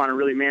I know they want to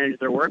really manage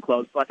their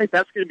workload. So I think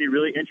that's going to be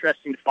really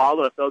interesting to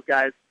follow if those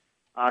guys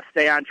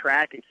stay on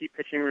track and keep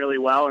pitching really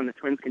well, and the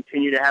Twins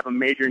continue to have a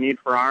major need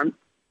for arms,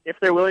 if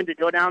they're willing to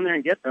go down there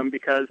and get them,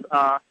 because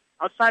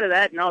outside of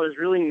that, no, there's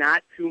really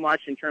not too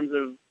much in terms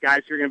of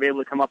guys who are going to be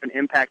able to come up and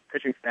impact the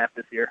pitching staff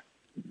this year.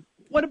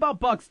 What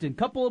about Buxton?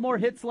 Couple of more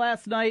hits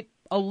last night,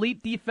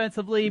 elite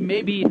defensively,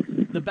 maybe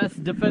the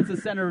best defensive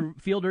center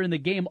fielder in the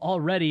game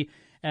already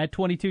at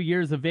 22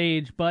 years of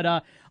age,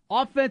 but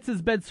Offense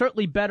has been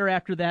certainly better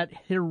after that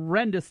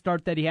horrendous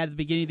start that he had at the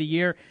beginning of the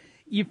year.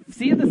 You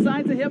seeing the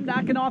signs of him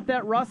knocking off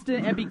that rust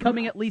and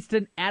becoming at least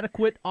an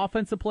adequate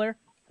offensive player?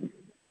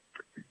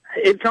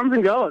 It comes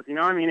and goes.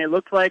 It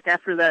looked like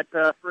after that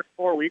first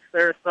 4 weeks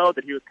there or so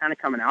that he was kind of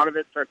coming out of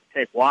it, starting to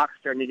take walks,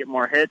 starting to get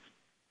more hits.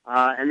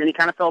 And then he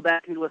kind of fell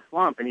back into a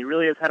slump, and he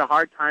really has had a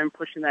hard time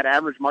pushing that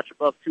average much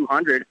above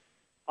 200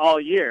 all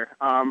year.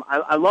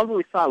 I love what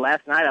we saw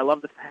last night. I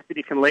love the fact that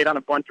he can lay down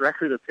a bunt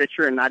directly to the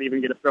pitcher and not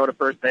even get a throw to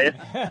first base.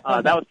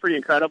 That was pretty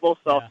incredible.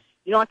 So,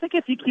 I think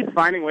if he keeps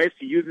finding ways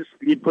to use his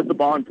speed, put the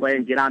ball in play,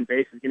 and get on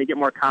base, he's going to get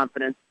more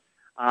confidence,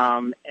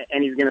 and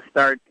he's going to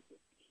start,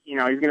 he's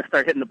going to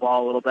start hitting the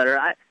ball a little better.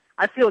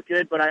 I feel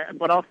good,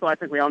 but also I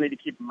think we all need to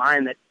keep in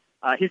mind that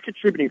he's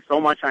contributing so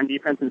much on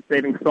defense and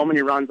saving so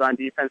many runs on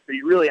defense that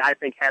he really, I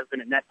think, has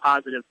been a net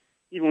positive,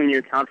 even when you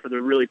account for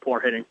the really poor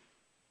hitting.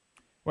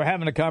 We're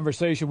having a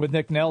conversation with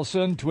Nick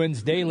Nelson,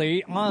 Twins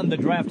Daily, on the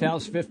Draft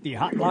House 50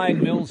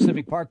 Hotline, Mills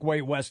Civic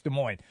Parkway, West Des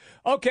Moines.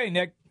 Okay,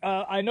 Nick,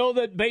 I know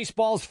that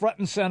baseball's front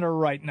and center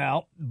right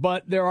now,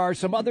 but there are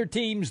some other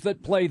teams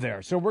that play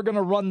there, so we're going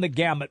to run the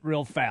gamut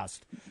real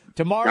fast.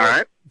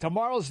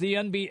 Tomorrow's the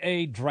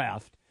NBA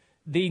draft.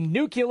 The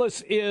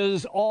nucleus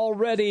is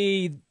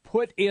already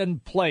put in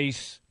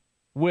place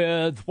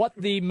with what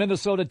the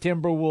Minnesota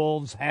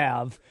Timberwolves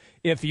have.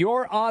 If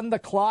you're on the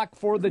clock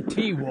for the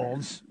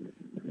T-Wolves,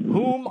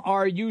 whom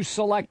are you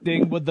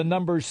selecting with the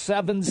number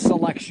 7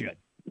 selection?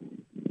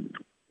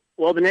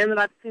 Well, the name that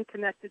I've seen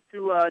connected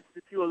to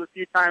the T-Wolves a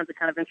few times that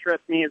kind of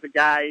interests me is a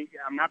guy,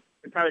 I'm not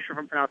entirely sure if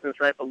I'm pronouncing this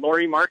right, but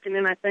Lauri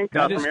Markkanen, I think,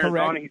 that is from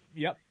Arizona.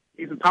 Yep.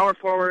 He's a power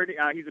forward.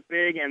 He's a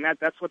big, and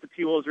that's what the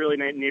T-Wolves really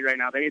need right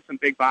now. They need some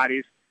big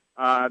bodies.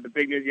 The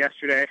big news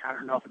yesterday, I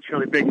don't know if it's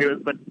really big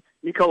news, but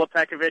Nikola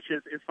Pekovic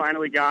is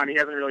finally gone. He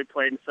hasn't really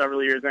played in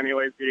several years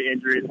anyways due to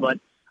injuries, but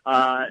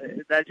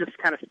that just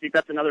kind of speaks.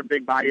 That's another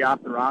big body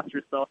off the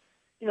roster. So,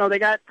 they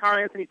got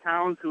Karl-Anthony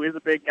Towns, who is a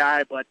big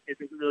guy, but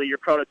isn't really your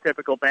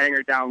prototypical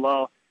banger down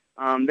low.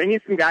 They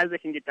need some guys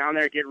that can get down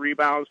there, get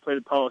rebounds, play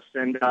the post,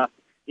 and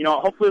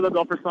hopefully they'll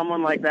go for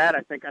someone like that.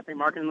 I think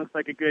Markkanen looks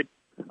like a good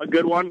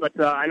one, but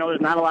I know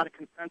there's not a lot of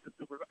consensus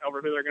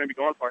over who they're going to be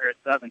going for here at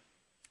 7.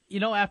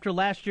 After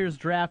last year's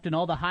draft and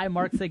all the high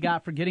marks they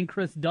got for getting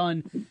Chris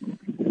Dunn,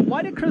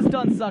 why did Chris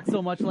Dunn suck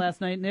so much last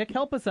night, Nick?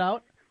 Help us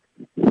out.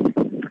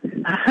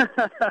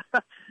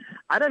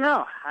 I don't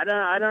know. I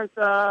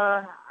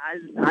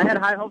had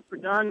high hopes for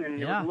Dunn,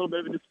 and it was a little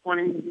bit of a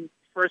disappointing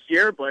first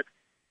year, but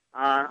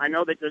I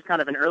know that there's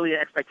kind of an early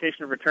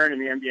expectation of return in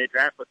the NBA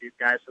draft with these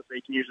guys, so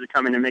they can usually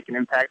come in and make an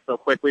impact so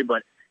quickly,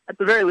 but at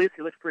the very least,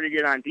 he looks pretty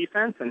good on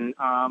defense, and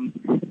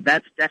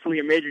that's definitely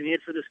a major need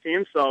for this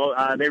team. So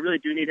they really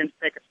do need him to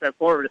take a step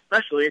forward,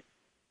 especially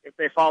if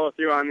they follow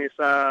through on this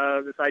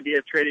idea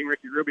of trading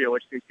Ricky Rubio,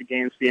 which seems to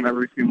gain steam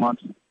every few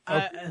months.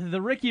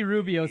 The Ricky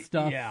Rubio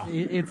stuff,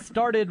 it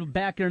started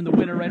back in the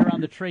winter, right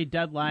around the trade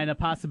deadline, a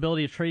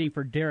possibility of trading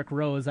for Derrick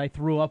Rose. I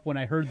threw up when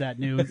I heard that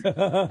news.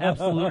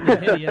 Absolutely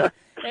hideous.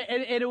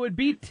 And it would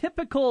be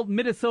typical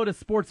Minnesota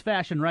sports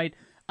fashion, right?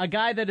 A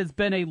guy that has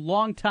been a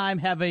long time,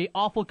 have a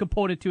awful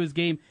component to his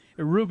game,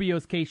 in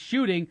Rubio's case,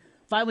 shooting,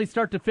 finally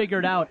start to figure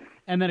it out,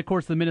 and then, of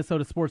course, the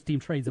Minnesota sports team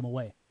trades him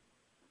away.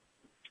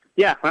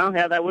 Yeah, well,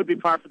 that would be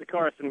par for the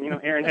course, and,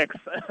 Aaron Hicks.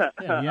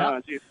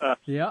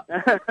 Yeah.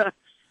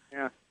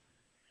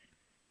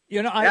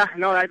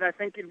 I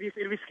think it'd be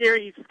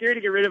scary to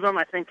get rid of him.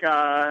 I think,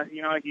 the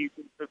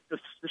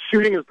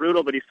shooting is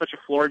brutal, but he's such a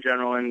floor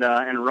general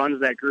and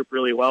runs that group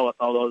really well with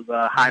all those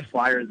high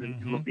flyers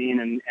and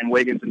Levine and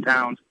Wiggins and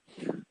Towns.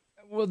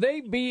 Will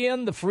they be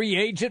in the free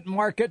agent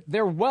market?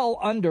 They're well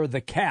under the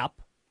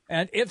cap.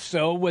 And if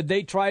so, would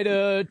they try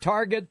to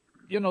target,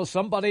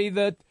 somebody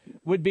that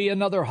would be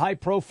another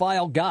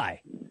high-profile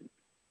guy?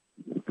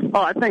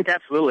 Oh, I think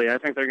absolutely. I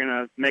think they're going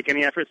to make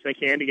any efforts they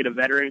can to get a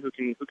veteran who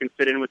can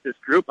fit in with this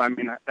group. I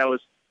mean, that was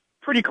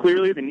pretty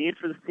clearly the need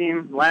for this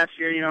team last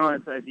year,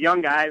 as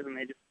young guys, and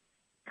they just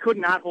could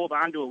not hold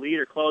on to a lead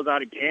or close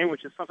out a game,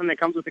 which is something that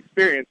comes with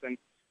experience. And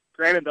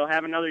granted, they'll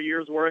have another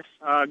year's worth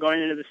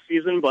going into this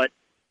season, but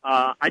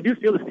I do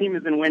feel this team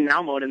is in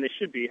win-now mode, and they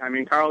should be. I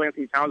mean,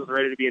 Karl-Anthony Towns is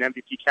ready to be an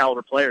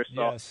MVP-caliber player,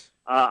 so yes.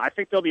 I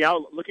think they'll be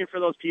out looking for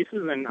those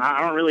pieces, and I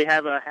haven't really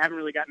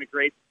gotten a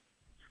great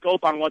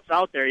scope on what's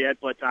out there yet,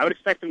 but I would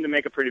expect them to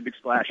make a pretty big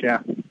splash, yeah.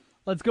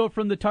 Let's go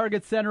from the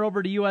Target Center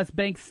over to U.S.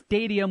 Bank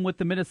Stadium with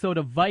the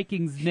Minnesota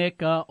Vikings, Nick.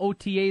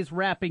 OTAs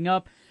wrapping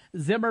up.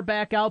 Zimmer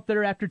back out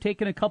there after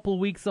taking a couple of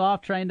weeks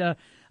off, trying to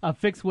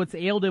fix what's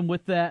ailed him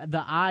with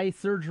the eye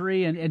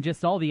surgery and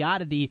just all the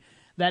oddity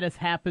that has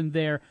happened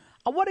there.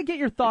 I want to get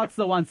your thoughts,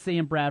 though, on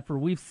Sam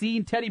Bradford. We've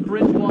seen Teddy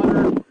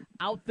Bridgewater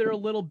out there a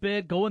little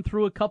bit, going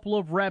through a couple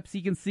of reps.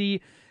 You can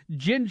see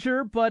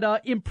ginger, but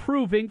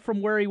improving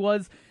from where he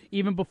was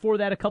even before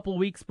that, a couple of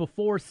weeks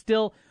before.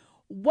 Still,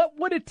 what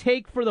would it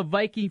take for the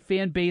Viking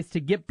fan base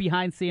to get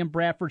behind Sam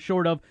Bradford,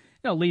 short of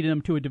leading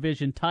them to a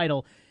division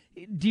title?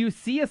 Do you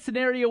see a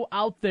scenario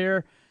out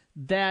there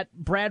that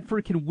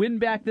Bradford can win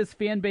back this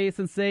fan base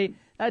and say,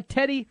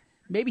 Teddy,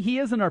 maybe he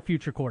isn't our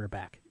future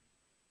quarterback?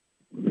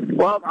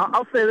 Well,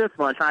 I'll say this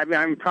much.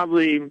 I'm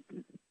probably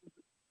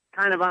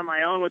kind of on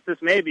my own with this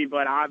maybe,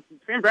 but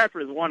Sam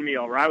Bradford has won me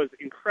over. I was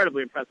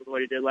incredibly impressed with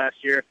what he did last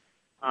year.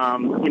 I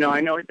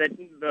know that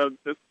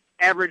the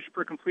average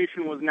per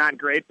completion was not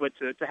great, but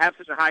to have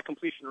such a high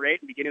completion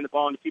rate and be getting the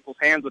ball into people's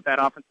hands with that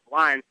offensive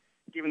line,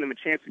 giving them a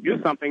chance to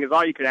do something, is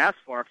all you could ask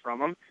for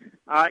from him.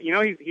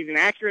 He's an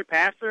accurate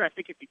passer. I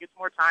think if he gets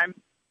more time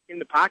in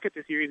the pocket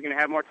this year, he's going to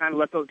have more time to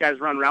let those guys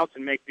run routes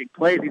and make big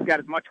plays. He's got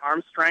as much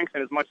arm strength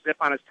and as much zip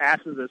on his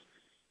passes as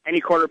any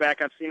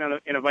quarterback I've seen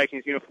in a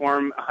Vikings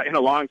uniform in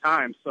a long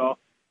time. So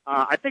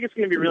I think it's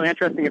going to be really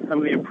interesting if some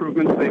of the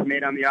improvements they've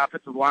made on the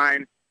offensive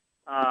line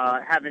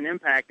have an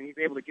impact, and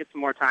he's able to get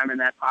some more time in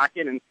that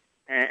pocket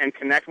and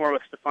connect more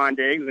with Stephon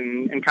Diggs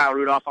and Kyle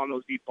Rudolph on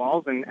those deep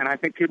balls. And I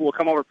think people will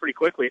come over pretty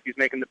quickly if he's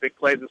making the big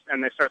plays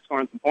and they start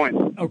scoring some points.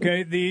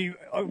 Okay, the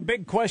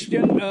big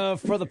question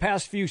for the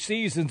past few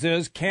seasons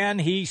is, can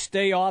he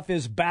stay off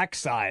his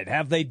backside?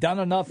 Have they done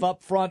enough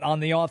up front on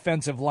the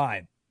offensive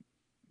line?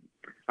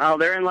 Oh,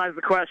 therein lies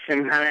the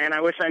question, and I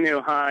wish I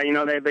knew.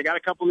 They got a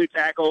couple new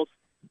tackles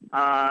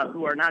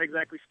who are not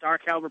exactly star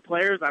caliber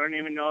players. I don't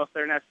even know if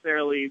they're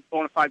necessarily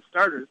bona fide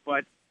starters,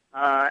 but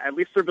at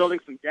least they're building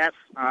some depth.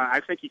 I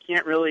think you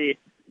can't really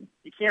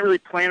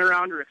plan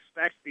around or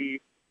expect the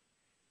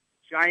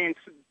giant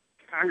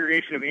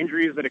congregation of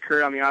injuries that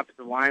occurred on the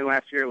offensive line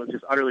last year. It was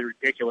just utterly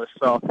ridiculous.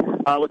 So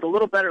with a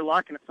little better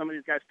luck, and if some of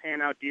these guys pan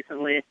out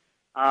decently,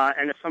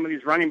 and if some of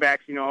these running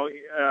backs,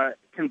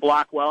 can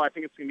block well, I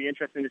think it's going to be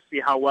interesting to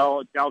see how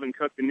well Dalvin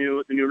Cook, the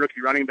new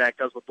rookie running back,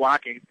 does with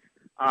blocking.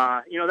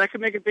 That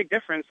could make a big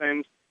difference,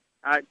 and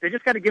they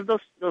just got to give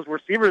those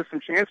receivers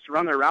some chance to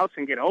run their routes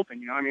and get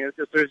open.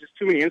 There's just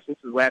too many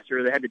instances last year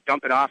where they had to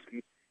dump it off,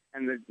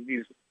 and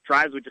these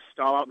drives would just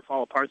stall out and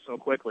fall apart so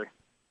quickly.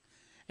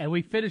 And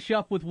we finish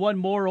up with one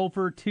more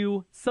over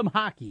to some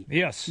hockey.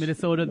 Yes.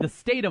 Minnesota, the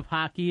state of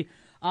hockey.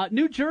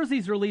 New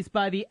jerseys released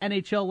by the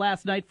NHL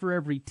last night for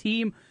every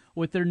team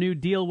with their new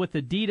deal with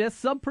Adidas.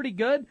 Some pretty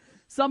good,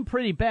 some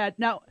pretty bad.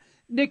 Now,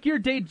 Nick, your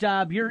day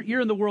job,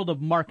 you're in the world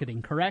of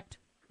marketing, correct?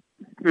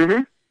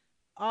 Mm-hmm.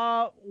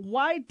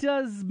 Why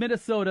does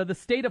Minnesota, the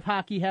state of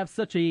hockey, have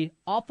such a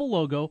awful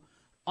logo,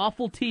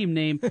 awful team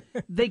name?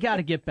 They got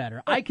to get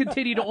better. I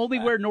continue to only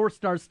wear North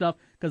Star stuff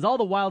because all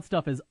the Wild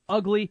stuff is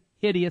ugly,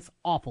 hideous,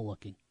 awful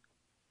looking.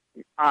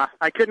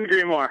 I couldn't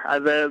agree more.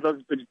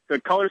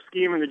 The color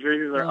scheme and the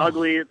jerseys are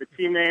ugly. The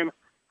team name,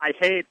 I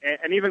hate.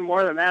 And even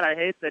more than that, I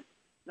hate that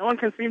no one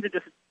can seem to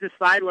just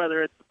decide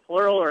whether it's a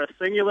plural or a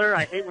singular.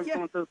 I hate when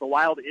someone says the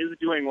Wild is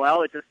doing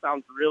well. It just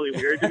sounds really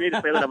weird to me to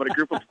say that about a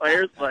group of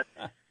players. But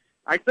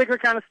I think we're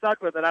kind of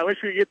stuck with it. I wish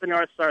we could get the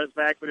North Stars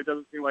back, but it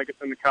doesn't seem like it's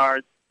in the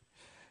cards.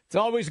 It's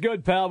always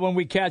good, pal, when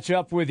we catch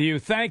up with you.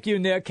 Thank you,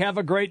 Nick. Have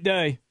a great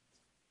day.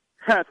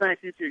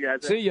 Thanks, you too,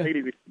 guys. See you. Take it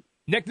easy.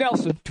 Nick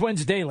Nelson,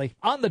 Twins Daily,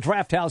 on the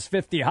Draft House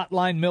 50,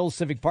 Hotline Mills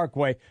Civic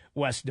Parkway,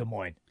 West Des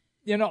Moines.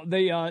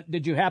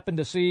 Did you happen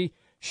to see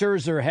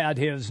Scherzer had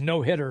his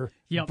no-hitter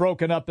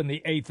broken up in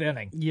the 8th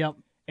inning? Yep.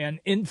 An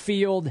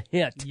infield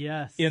hit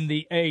in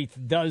the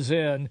 8th does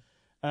in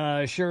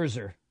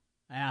Scherzer.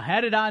 I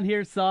had it on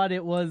here, saw it.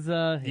 It was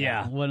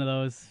one of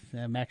those.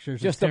 Max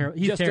Scherzer,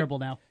 he's terrible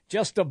now.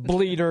 Just a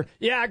bleeder.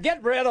 Yeah,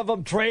 get rid of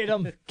him, trade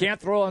him. Can't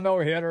throw a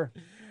no-hitter.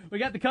 We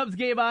got the Cubs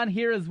game on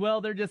here as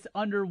well. They're just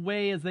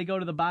underway as they go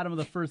to the bottom of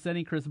the first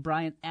inning. Chris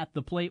Bryant at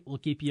the plate. We'll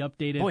keep you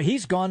updated. Boy,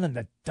 he's gone in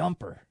the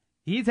dumper.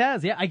 He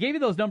has, yeah. I gave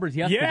you those numbers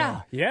yesterday.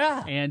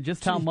 Yeah. And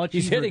just how much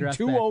he's hitting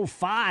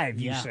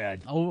 205, you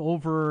said.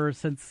 Over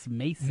since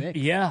May 6th.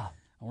 Yeah.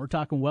 And we're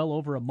talking well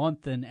over a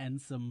month and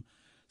some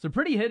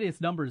pretty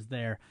hideous numbers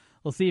there.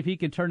 We'll see if he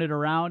can turn it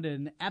around.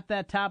 And at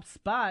that top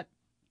spot,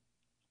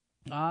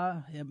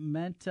 it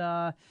meant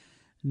no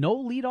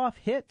leadoff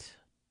hit.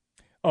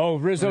 Oh,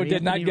 Rizzo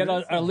did not get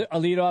a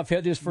leadoff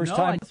hit his first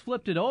time? No, I just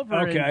flipped it over,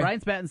 and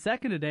Bryant's batting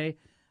second today.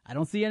 I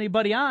don't see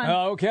anybody on.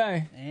 Oh,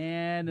 okay.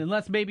 And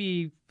unless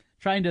maybe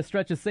trying to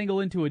stretch a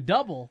single into a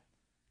double,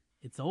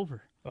 it's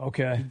over.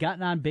 Okay. He's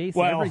gotten on base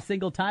every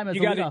single time as a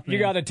leadoff man. You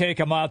got to take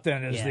him out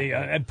then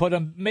and put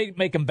him,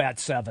 make him bat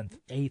 7th.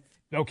 8th.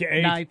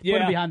 Okay, 8th. 9th.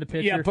 Put him behind the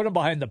pitcher. Yeah, put him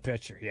behind the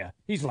pitcher. Yeah,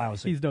 he's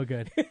lousy. He's no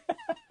good.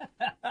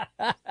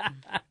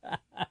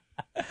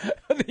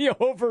 The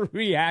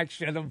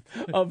overreaction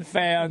of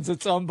fans,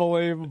 it's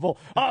unbelievable.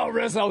 Oh,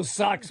 Rizzo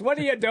sucks. What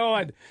are you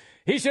doing?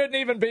 He shouldn't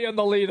even be in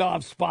the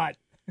leadoff spot.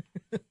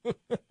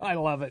 I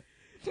love it.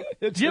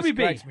 It Jimmy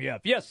B. cracks me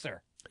up. Yes,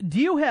 sir. Do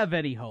you have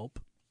any hope?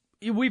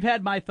 We've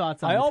had my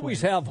thoughts on I the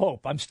always Twins. have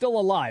hope. I'm still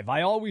alive.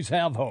 I always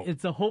have hope.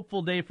 It's a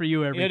hopeful day for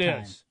you every time.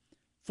 It is.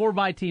 For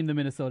my team, the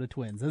Minnesota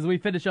Twins. As we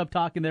finish up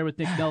talking there with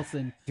Nick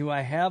Nelson. Do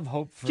I have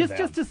hope for them?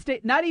 Just to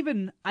state, not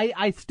even,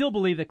 I still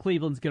believe that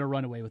Cleveland's going to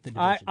run away with the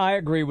division. I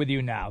agree with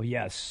you now,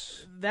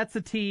 yes. That's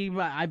a team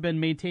I've been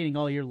maintaining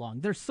all year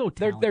long. They're so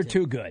talented. They're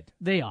too good.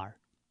 They are.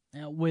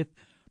 With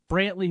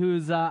Brantley,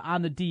 who's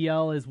on the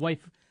DL, his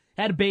wife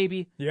had a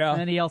baby. Yeah.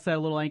 And then he also had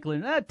a little ankle.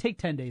 And take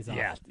 10 days off.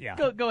 Yeah.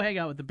 Go hang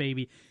out with the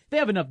baby. They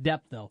have enough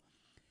depth, though.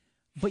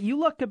 But you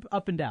look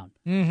up and down.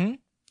 Mm-hmm.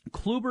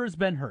 Kluber's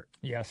been hurt.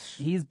 Yes.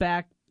 He's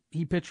back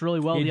He pitched really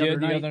well the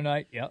other other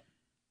night. Yep.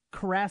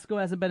 Carrasco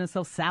hasn't been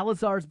himself.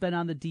 Salazar's been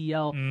on the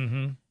DL.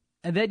 Mm-hmm.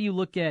 And then you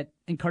look at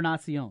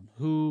Encarnacion,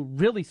 who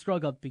really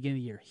struggled at the beginning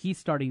of the year. He's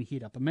starting to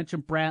heat up. I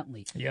mentioned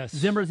Brantley. Yes.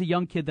 Zimmer's a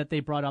young kid that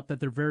they brought up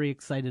that they're very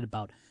excited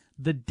about.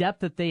 The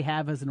depth that they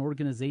have as an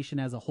organization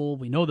as a whole.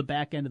 We know the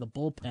back end of the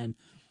bullpen.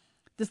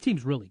 This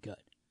team's really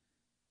good.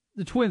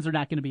 The Twins are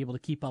not going to be able to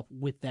keep up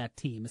with that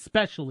team,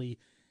 especially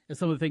if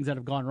some of the things that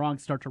have gone wrong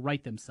start to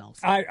right themselves.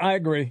 I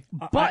agree.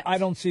 But I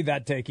don't see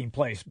that taking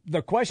place.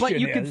 The question is...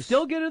 But you can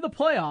still get into the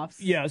playoffs.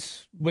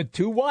 Yes, with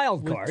 2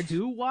 wild cards. With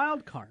 2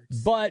 wild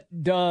cards. But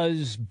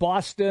does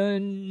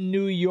Boston,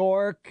 New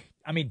York...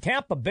 I mean,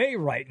 Tampa Bay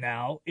right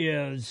now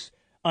is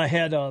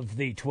ahead of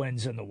the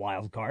Twins in the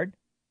wild card.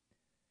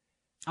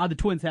 The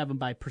Twins have them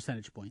by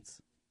percentage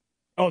points.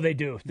 Oh, they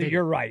do.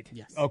 You're right.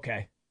 Yes.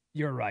 Okay.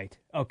 You're right.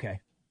 Okay.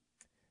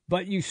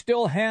 But you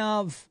still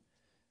have...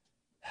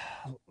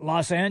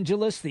 Los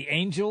Angeles, the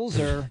Angels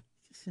are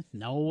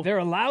no, they're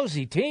a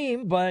lousy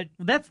team, but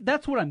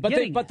that's what I'm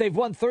getting. But they've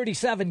won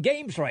 37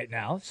 games right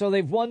now, so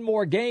they've won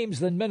more games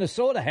than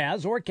Minnesota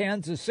has or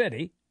Kansas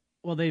City.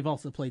 Well, they've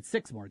also played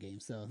 6 more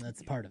games, so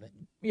that's part of it.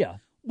 Yeah.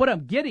 What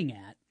I'm getting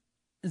at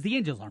is the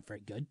Angels aren't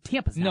very good.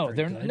 Tampa's not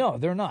very good. No,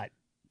 they're not.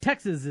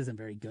 Texas isn't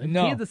very good.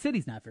 No. Kansas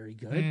City's not very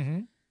good. Mm-hmm.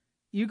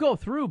 You go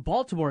through,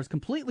 Baltimore is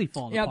completely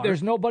fallen apart. Yeah,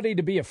 there's nobody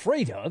to be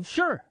afraid of.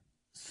 Sure.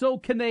 So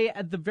can they,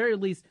 at the very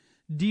least,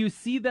 do you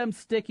see them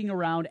sticking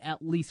around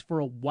at least for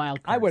a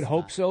wild card I would spot?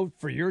 hope so,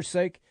 for your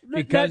sake,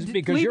 because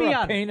you're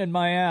a pain in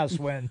my ass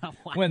when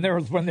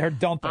they're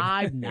dumping.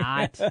 I'm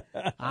not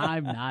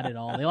at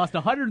all. They lost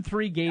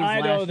 103 games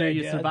last year.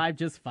 You survived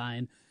just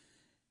fine.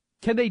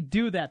 Can they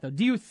do that though?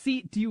 Do you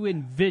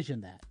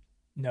envision that?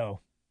 No.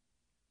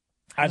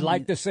 I'd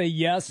like to say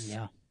yes.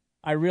 Yeah.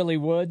 I really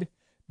would,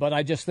 but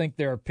I just think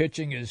their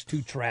pitching is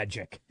too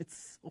tragic.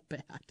 It's so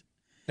bad.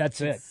 That's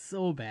it. It's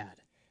so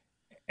bad.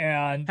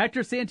 And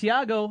Hector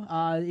Santiago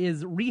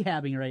is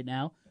rehabbing right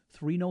now.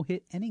 3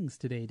 no-hit innings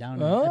today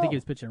down. Oh. I think he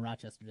was pitching in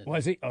Rochester today.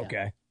 Was he? Yeah.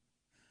 Okay.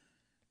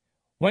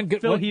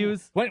 Phil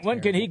Hughes.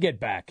 When can he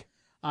get back?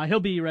 He'll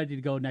be ready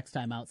to go next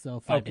time out, so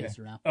 5 days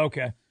from now.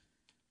 Okay.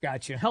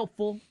 Gotcha.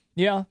 Helpful.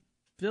 Yeah.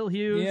 Phil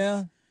Hughes.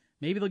 Yeah.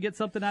 Maybe they'll get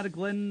something out of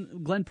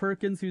Glenn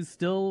Perkins, who's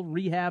still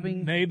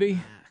rehabbing. Maybe.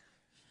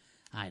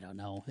 I don't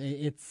know.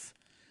 It's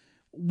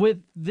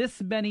with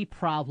this many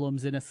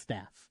problems in a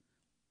staff,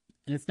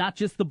 and it's not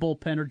just the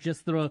bullpen or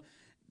just the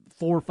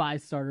 4 or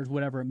 5 starters,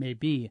 whatever it may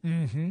be.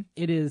 Mm-hmm.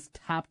 It is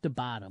top to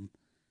bottom.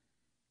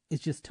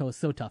 It's just so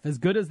tough. As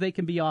good as they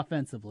can be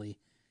offensively,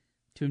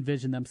 to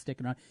envision them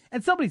sticking around.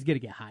 And somebody's going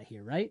to get high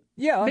here, right?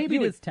 Yeah. Maybe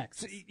it was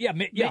Texas. Yeah.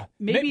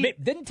 Maybe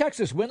didn't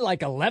Texas win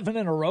like 11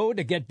 in a row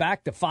to get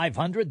back to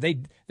 500?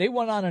 They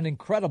went on an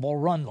incredible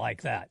run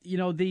like that. You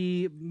know,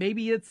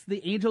 maybe it's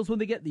the Angels when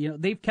they get,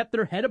 they've kept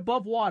their head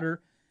above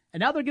water,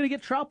 and now they're going to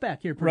get Trout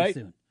back here pretty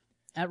soon.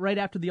 Right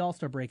after the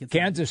All-Star break.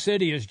 Kansas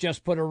City has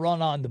just put a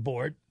run on the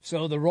board,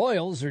 so the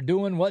Royals are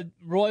doing what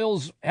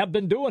Royals have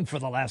been doing for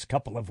the last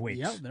couple of weeks.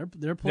 Yeah,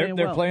 they're playing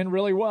They're playing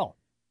really well.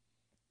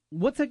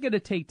 What's it going to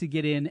take to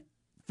get in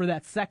for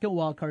that second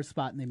wild card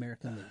spot in the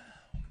American League?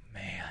 Oh,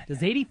 man.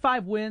 Does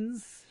 85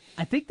 –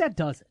 I think that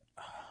does it.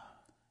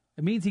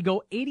 It means you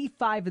go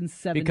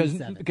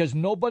 85-77. Because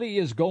nobody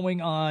is going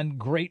on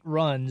great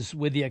runs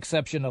with the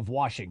exception of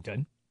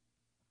Washington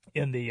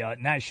in the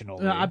National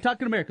League. I'm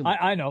talking American League.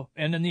 I know.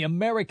 And in the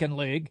American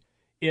League,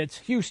 it's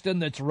Houston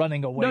that's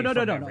running away from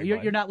everybody.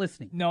 No. You're not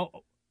listening. No,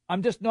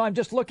 I'm just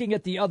looking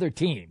at the other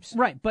teams.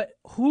 Right, but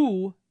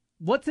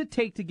what's it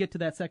take to get to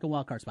that second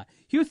wild card spot?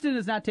 Houston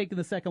is not taking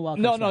the second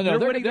wild card spot. No. They're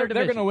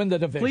going to win the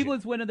division.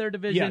 Cleveland's winning their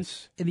division.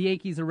 Yes. And the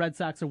Yankees or Red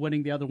Sox are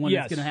winning the other one.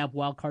 Yes. That's going to have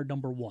wild card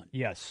number 1.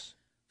 Yes.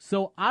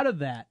 So out of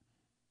that,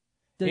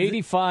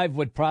 85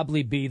 would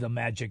probably be the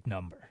magic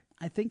number.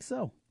 I think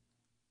so.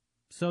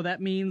 So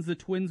that means the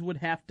Twins would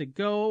have to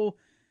go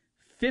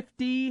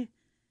 50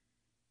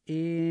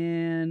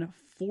 and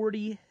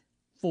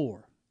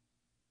 44.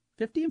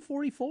 50 and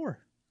 44.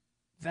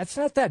 That's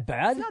not that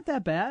bad. It's not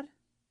that bad.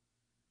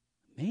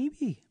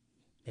 Maybe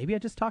I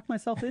just talked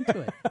myself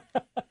into it.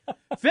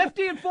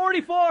 50 and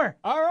 44.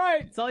 All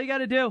right. That's all you got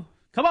to do.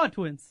 Come on,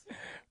 Twins.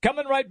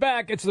 Coming right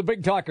back, it's the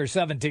Big Talker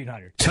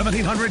 1700.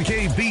 1700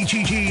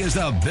 KBGG is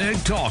the Big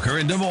Talker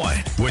in Des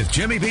Moines with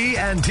Jimmy B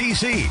and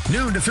TC.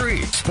 Noon to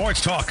 3.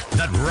 Sports talk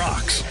that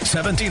rocks.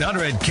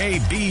 1700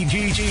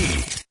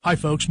 KBGG. Hi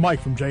folks,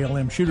 Mike from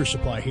JLM Shooter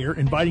Supply here,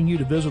 inviting you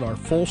to visit our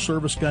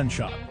full-service gun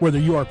shop. Whether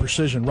you are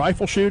precision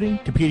rifle shooting,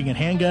 competing in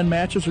handgun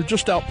matches, or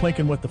just out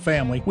plinking with the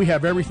family, we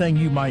have everything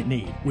you might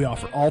need. We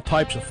offer all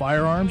types of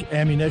firearms,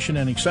 ammunition,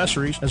 and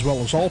accessories, as well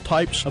as all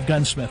types of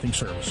gunsmithing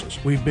services.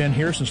 We've been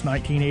here since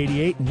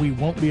 1988, and we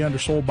won't be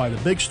undersold by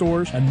the big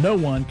stores, and no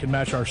one can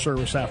match our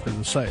service after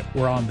the sale.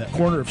 We're on the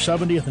corner of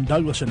 70th and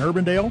Douglas in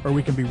Urbandale, or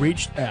we can be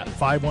reached at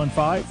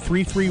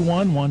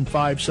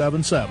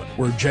 515-331-1577.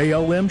 We're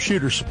JLM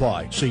Shooter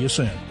Supply. See you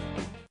soon.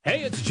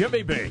 Hey, it's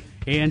Jimmy B.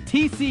 And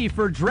TC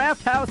for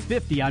Draft House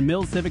 50 on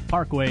Mills Civic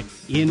Parkway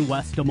in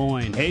West Des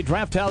Moines. Hey,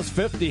 Draft House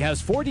 50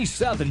 has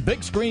 47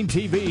 big screen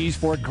TVs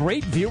for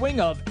great viewing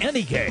of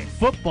any game.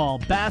 Football,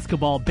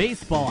 basketball,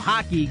 baseball,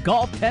 hockey,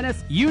 golf,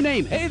 tennis, you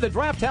name it. Hey, the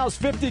Draft House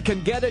 50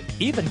 can get it,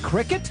 even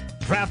cricket.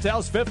 Draft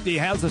House 50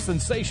 has a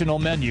sensational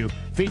menu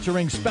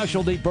featuring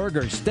specialty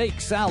burgers,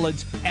 steaks,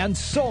 salads, and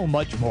so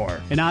much more.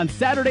 And on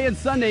Saturday and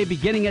Sunday,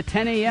 beginning at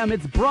 10 a.m.,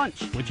 it's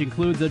brunch, which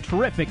includes a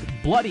terrific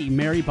Bloody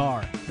Mary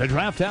bar. The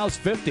Draft House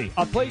 50,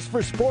 a place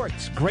for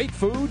sports, great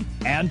food,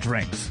 and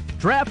drinks.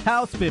 Draft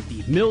House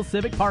 50, Mills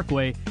Civic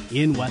Parkway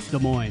in West Des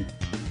Moines.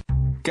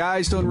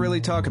 Guys don't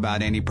really talk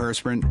about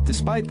antiperspirant.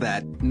 Despite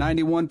that,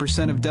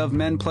 91% of Dove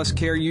Men Plus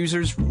Care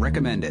users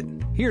recommend it.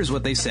 Here's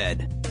what they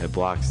said. It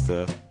blocks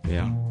the,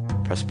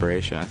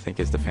 perspiration, I think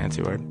is the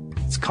fancy word.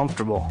 It's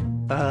comfortable.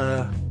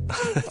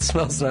 It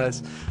smells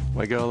nice.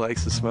 My girl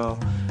likes the smell.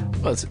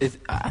 Well, it's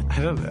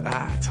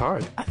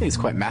hard. I think it's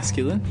quite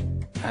masculine.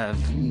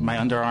 My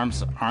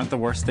underarms aren't the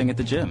worst thing at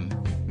the gym.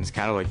 It's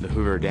kind of like the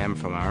Hoover Dam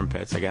from my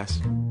armpits, I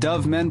guess.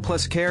 Dove Men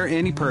Plus Care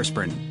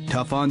antiperspirant.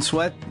 Tough on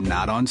sweat,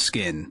 not on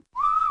skin.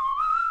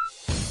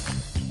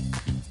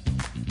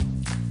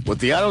 With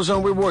the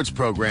AutoZone Rewards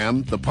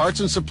program, the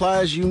parts and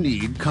supplies you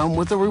need come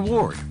with a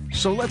reward.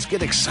 So let's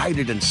get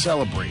excited and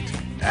celebrate.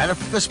 Add a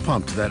fist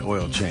pump to that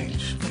oil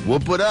change.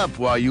 Whoop it up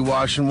while you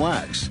wash and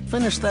wax.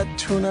 Finish that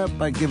tune-up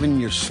by giving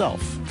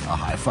yourself a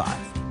high five.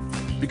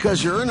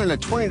 Because you're earning a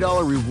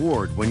 $20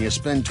 reward when you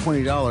spend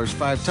 $20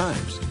 5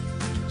 times.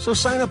 So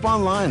sign up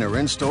online or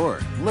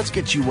in-store. Let's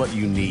get you what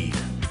you need.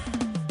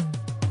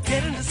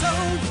 Get in the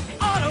zone,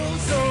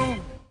 AutoZone.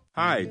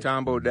 Hi,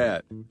 Tom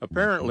Bodette.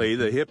 Apparently,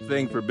 the hip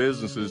thing for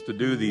businesses to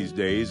do these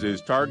days is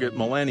target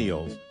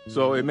millennials.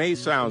 So it may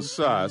sound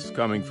sus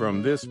coming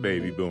from this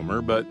baby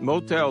boomer, but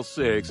Motel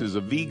 6 is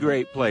a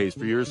V-great place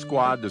for your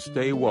squad to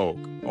stay woke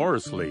or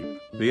asleep.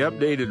 The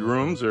updated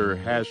rooms are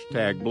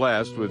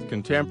 #blessed with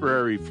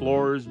contemporary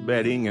floors,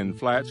 bedding, and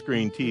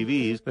flat-screen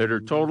TVs that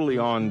are totally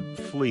on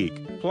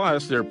fleek.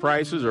 Plus, their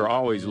prices are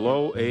always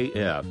low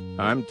AF.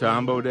 I'm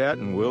Tom Bodette,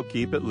 and we'll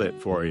keep it lit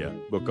for you.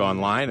 Book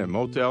online at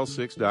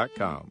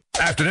motel6.com.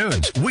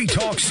 Afternoons, we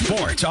talk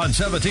sports on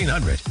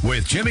 1700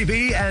 with Jimmy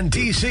B and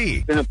TC.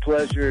 It's been a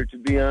pleasure to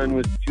be on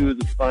with two of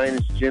the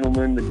finest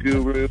gentlemen, the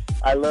Guru.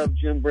 I love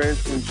Jim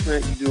Branson and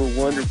Trent. You do a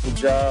wonderful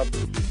job.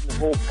 The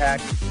whole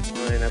package is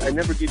fine. I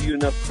never give you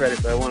enough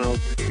credit, but I want to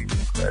also give you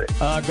some credit.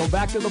 Go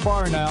back to the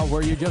bar now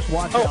where you just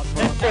walked out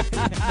from.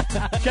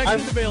 Check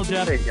the mail,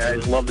 Jeff. Hey,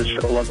 guys. Love the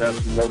show. Love to have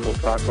some local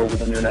talk over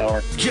the noon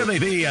hour. Jimmy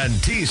B and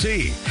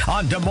TC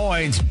on Des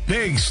Moines'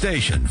 big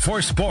station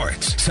for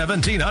sports.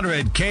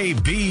 1700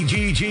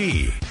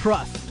 KBGG.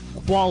 Trust,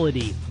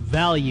 quality,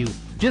 value.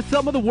 Just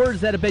some of the words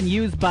that have been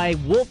used by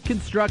Wolf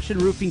Construction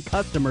Roofing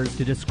customers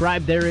to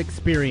describe their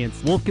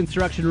experience. Wolf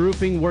Construction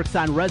Roofing works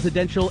on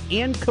residential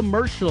and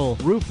commercial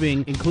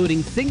roofing,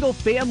 including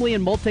single-family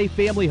and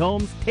multi-family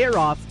homes,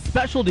 tear-offs,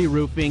 specialty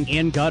roofing,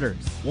 and gutters.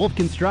 Wolf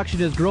Construction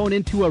has grown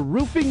into a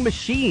roofing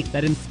machine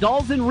that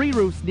installs and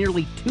re-roofs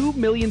nearly 2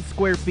 million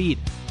square feet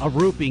of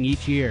roofing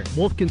each year.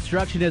 Wolf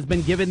Construction has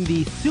been given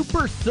the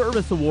Super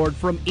Service Award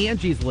from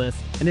Angie's List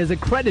and is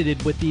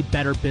accredited with the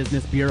Better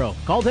Business Bureau.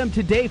 Call them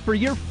today for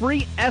your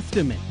free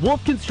estimate.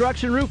 Wolf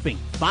Construction Roofing,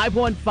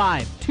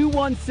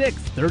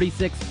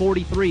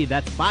 515-216-3643.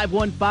 That's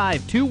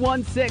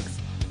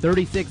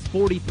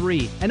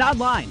 515-216-3643. And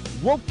online,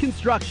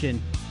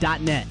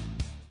 wolfconstruction.net.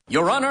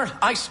 Your Honor,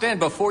 I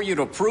stand before you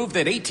to prove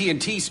that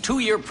AT&T's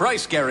 2-year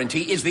price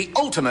guarantee is the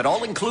ultimate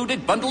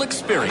all-included bundle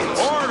experience.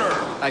 Order!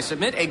 I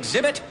submit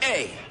Exhibit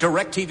A,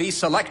 DirecTV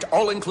Select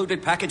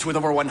all-included package with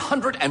over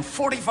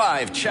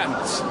 145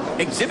 channels.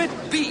 Exhibit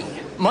B,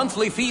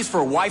 monthly fees for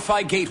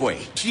Wi-Fi gateway,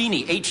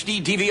 Genie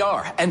HD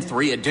DVR, and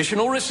 3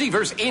 additional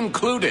receivers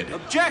included.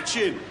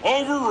 Objection!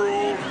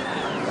 Overruled.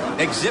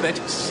 Exhibit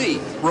C,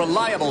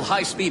 reliable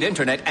high-speed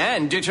internet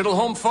and digital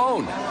home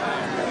phone.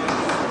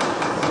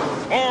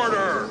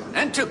 Order!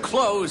 And to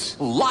close,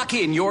 lock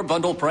in your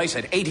bundle price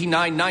at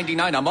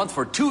 $89.99 a month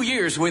for 2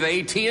 years with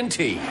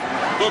AT&T.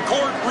 The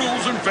court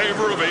rules in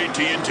favor of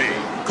AT&T.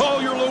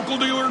 Call your local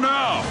dealer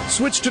now.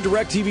 Switch to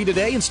DirecTV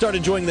today and start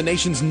enjoying the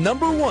nation's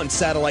 #1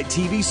 satellite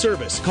TV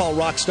service. Call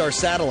Rockstar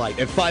Satellite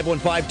at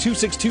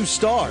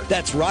 515-262-STAR.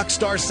 That's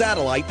Rockstar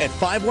Satellite at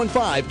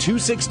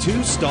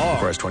 515-262-STAR.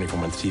 For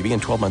 24-month TV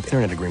and 12-month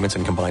internet agreements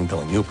and combined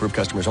billing. New approved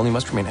customers only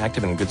must remain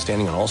active and in good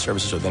standing on all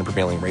services with then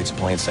prevailing rates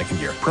apply in second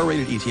year.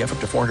 Prorated ETF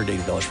up to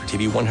 $480 for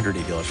TV,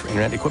 $180 for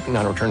internet, equipment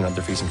non-return, and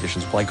other fees and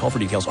conditions apply. Call for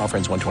details. Offer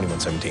ends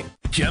 1/21/17.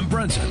 Jim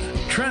Brunson,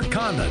 Trent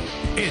Condon.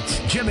 It's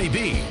Jimmy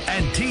B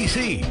and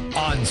TC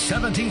on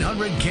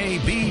 1700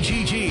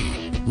 KBGG.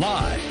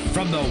 Live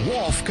from the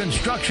Wolf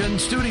Construction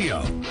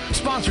Studio.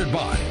 Sponsored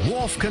by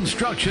Wolf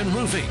Construction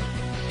Roofing.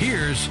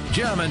 Here's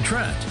Jim and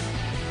Trent.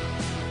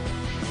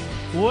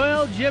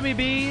 Well, Jimmy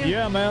B.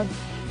 Yeah, man.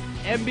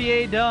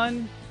 NBA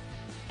done.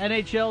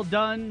 NHL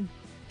done.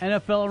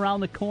 NFL around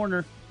the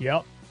corner.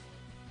 Yep.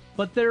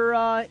 But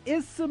there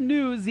is some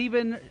news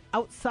even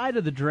outside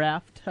of the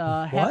draft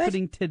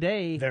happening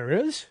today. There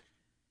is?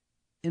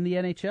 in the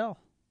NHL.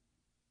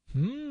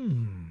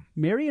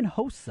 Marian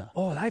Hossa.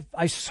 Oh,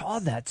 I saw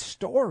that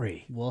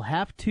story. Will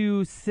have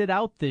to sit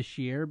out this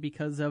year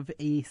because of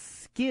a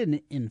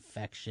skin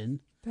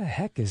infection. The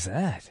heck is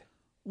that?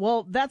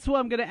 Well, that's what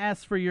I'm going to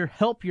ask for your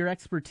help, your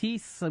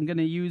expertise. I'm going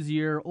to use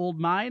your old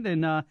mind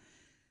and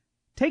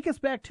take us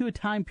back to a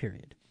time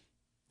period.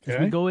 As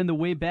we go in the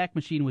way back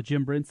machine with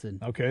Jim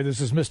Brinson. Okay,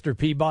 this is Mr.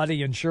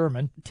 Peabody and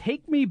Sherman.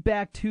 Take me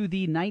back to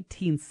the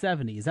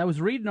 1970s. I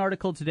was reading an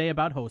article today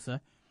about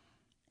Hossa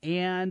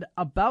and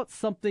about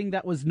something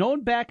that was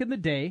known back in the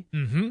day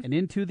and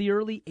into the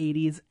early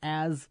 80s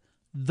as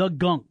the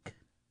gunk.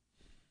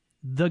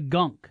 The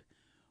gunk,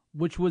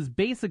 which was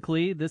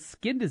basically the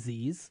skin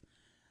disease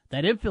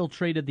that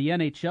infiltrated the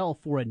NHL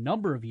for a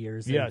number of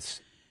years.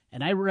 Yes.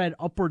 And I read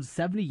upwards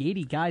 70,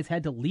 80 guys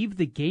had to leave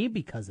the game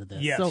because of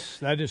this. Yes,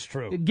 so, that is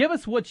true. Give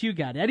us what you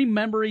got. Any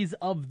memories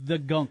of the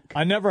gunk?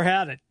 I never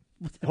had it.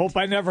 Hope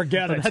I never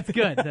get it. That's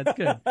good. That's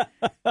good.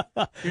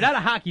 You're not a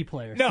hockey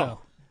player.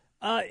 No.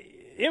 So.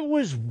 It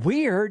was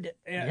weird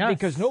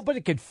because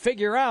nobody could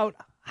figure out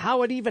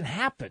how it even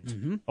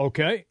happened.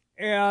 Okay?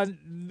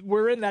 And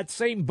we're in that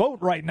same boat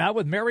right now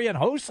with Marian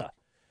Hossa. I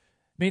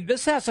mean,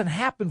 this hasn't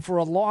happened for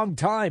a long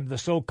time, the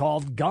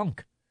so-called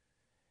gunk.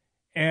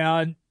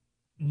 And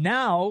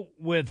now,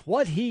 with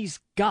what he's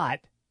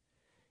got,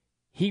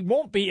 he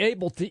won't be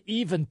able to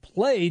even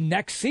play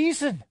next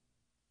season.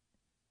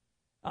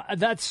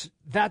 That's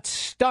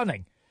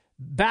stunning.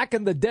 Back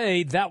in the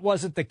day, that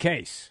wasn't the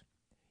case.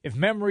 If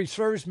memory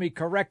serves me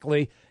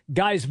correctly,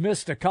 guys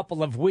missed a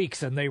couple of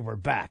weeks and they were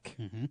back.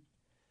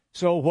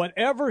 So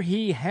whatever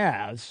he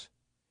has,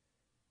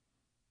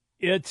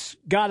 it's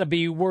got to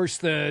be worse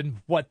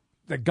than what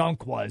the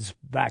gunk was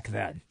back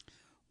then.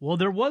 Well,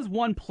 there was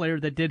one player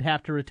that did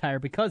have to retire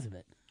because of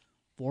it.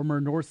 Former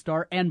North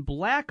Star and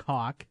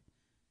Blackhawk,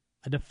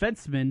 a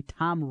defenseman,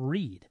 Tom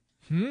Reed,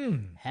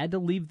 had to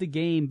leave the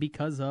game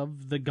because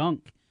of the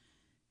gunk.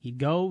 He'd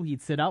go,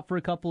 he'd sit out for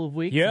a couple of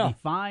weeks, he'd be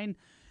fine.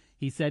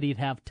 He said he'd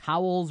have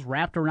towels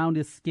wrapped around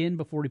his skin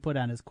before he put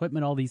on his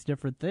equipment, all these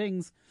different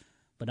things,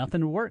 but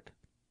nothing would work.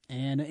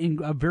 And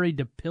a very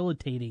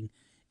debilitating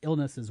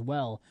illness as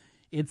well.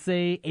 It's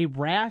a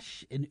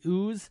rash, an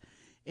ooze.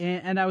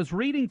 And I was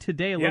reading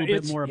today a little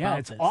bit more about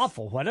this. It's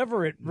awful.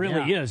 Whatever it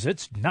really is,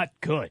 it's not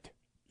good.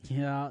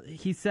 Yeah,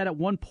 he said at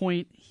one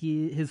point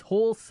his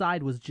whole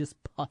side was just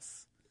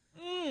pus.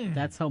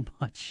 That's how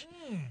much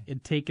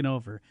it'd taken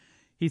over.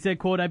 He said,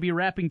 quote, I'd be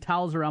wrapping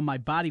towels around my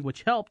body,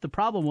 which helped. The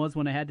problem was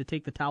when I had to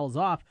take the towels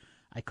off,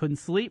 I couldn't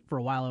sleep. For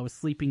a while, I was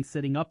sleeping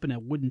sitting up in a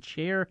wooden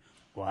chair.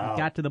 Wow. It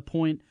got to the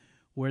point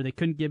where they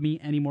couldn't give me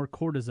any more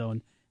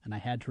cortisone, and I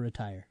had to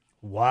retire.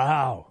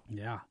 Wow.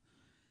 Yeah.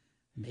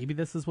 Maybe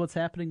this is what's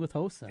happening with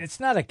Hossa. It's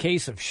not a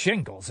case of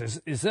shingles,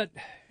 is it?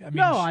 I mean,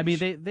 no, I mean,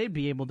 they'd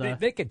be able to...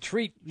 They could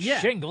treat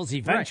shingles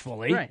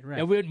eventually. Right.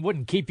 It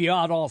wouldn't keep you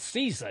out all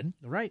season.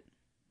 Right.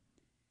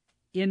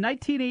 In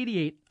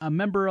 1988, a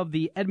member of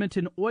the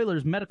Edmonton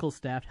Oilers medical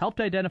staff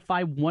helped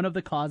identify one of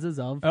the causes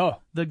of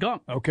the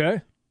gunk. Okay.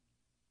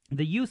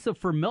 The use of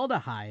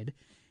formaldehyde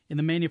in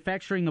the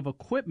manufacturing of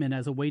equipment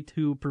as a way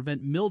to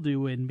prevent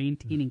mildew and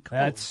maintaining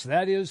color.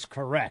 That is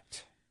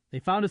correct. They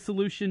found a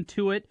solution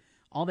to it.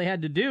 All they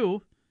had to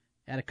do,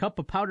 add a cup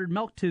of powdered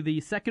milk to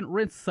the second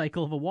rinse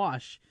cycle of a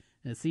wash,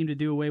 and it seemed to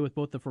do away with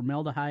both the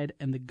formaldehyde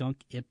and the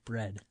gunk it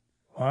bred.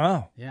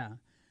 Wow. Yeah.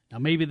 Now,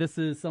 maybe this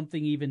is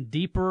something even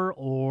deeper,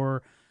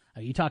 or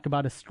you talk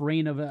about a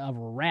strain of a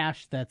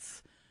rash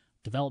that's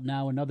developed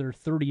now another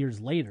 30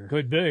 years later.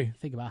 Could be.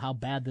 Think about how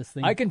bad this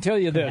thing I can tell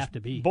you this. Have to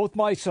be. Both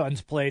my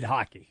sons played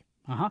hockey.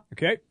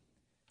 Okay?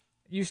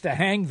 Used to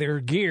hang their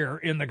gear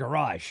in the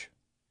garage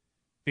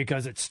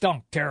because it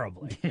stunk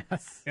terribly.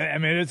 Yes. I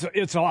mean,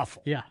 it's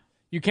awful. Yeah.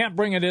 You can't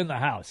bring it in the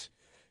house.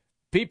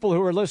 People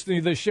who are listening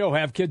to this show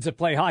have kids that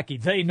play hockey.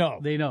 They know.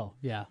 They know,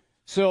 yeah.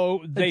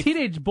 So the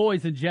teenage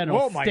boys in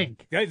general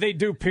stink. They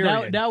do,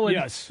 period. Now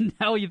yes.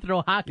 Now you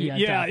throw hockey on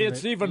top of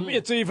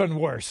it's even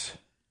worse.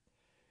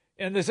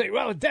 And they say,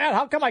 well, Dad,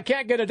 how come I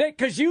can't get a date?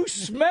 Because you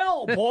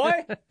smell,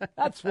 boy.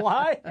 That's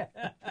why.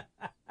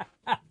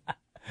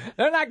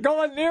 They're not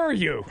going near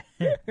you.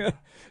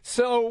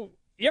 So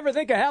you ever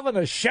think of having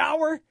a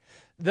shower?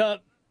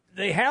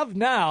 They have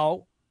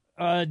now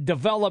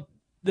developed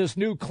this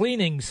new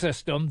cleaning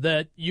system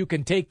that you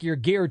can take your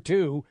gear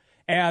to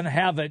and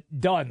have it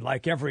done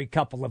like every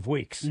couple of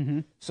weeks.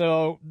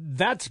 So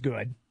that's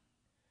good.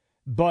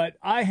 But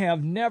I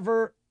have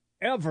never,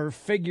 ever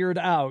figured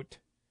out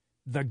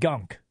the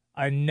gunk.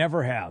 I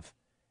never have.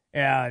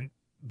 And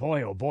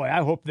boy, oh boy,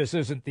 I hope this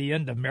isn't the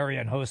end of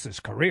Marian Hossa's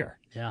career.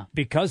 Yeah.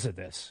 Because of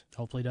this.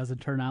 Hopefully it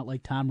doesn't turn out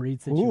like Tom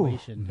Reed's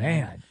situation. Ooh,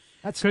 man.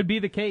 That could be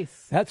the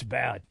case. That's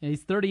bad. And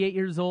he's 38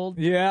 years old.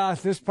 Yeah,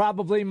 this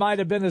probably might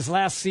have been his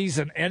last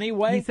season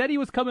anyway. He said he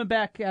was coming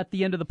back at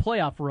the end of the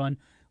playoff run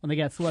when they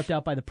got swept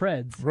out by the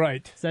Preds.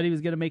 Right. Said he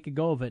was going to make a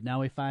go of it.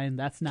 Now we find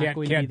that's not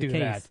going to be the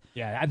case. That.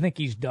 Yeah, I think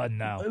he's done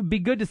now. It would be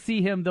good to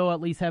see him, though,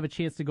 at least have a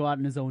chance to go out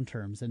on his own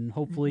terms and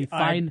hopefully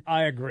find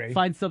I agree.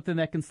 Find something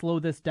that can slow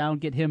this down,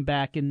 get him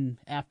back, and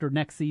after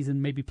next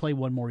season, maybe play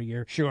one more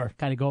year. Sure.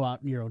 Kind of go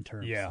out on your own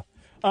terms. Yeah.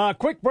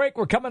 Quick break.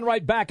 We're coming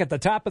right back at the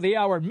top of the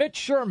hour. Mitch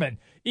Sherman,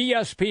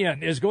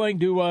 ESPN, is going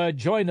to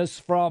join us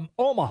from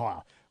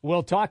Omaha.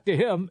 We'll talk to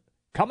him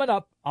coming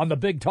up on the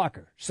Big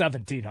Talker,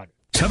 1700.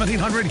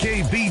 1700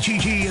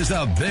 KBGG is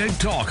the Big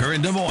Talker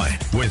in Des Moines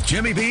with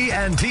Jimmy B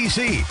and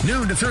TC.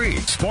 Noon to 3.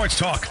 Sports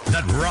talk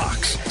that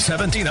rocks.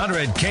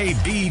 1700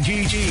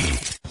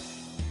 KBGG.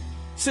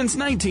 Since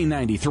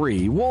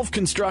 1993, Wolf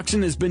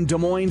Construction has been Des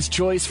Moines'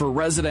 choice for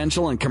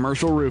residential and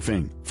commercial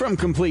roofing. From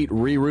complete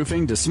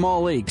re-roofing to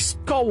small leaks,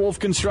 call Wolf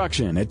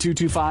Construction at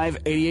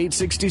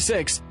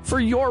 225-8866 for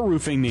your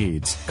roofing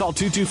needs. Call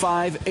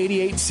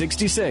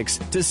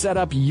 225-8866 to set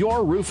up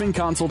your roofing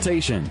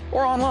consultation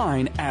or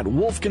online at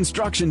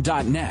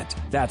wolfconstruction.net.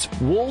 That's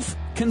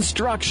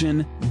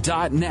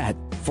wolfconstruction.net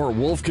for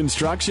Wolf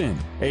Construction.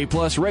 A+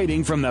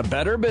 rating from the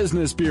Better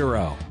Business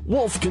Bureau.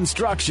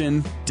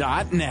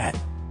 wolfconstruction.net.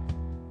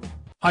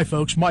 Hi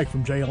folks, Mike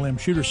from JLM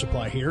Shooter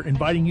Supply here,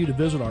 inviting you to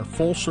visit our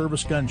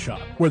full-service gun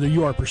shop. Whether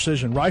you are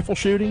precision rifle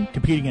shooting,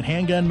 competing in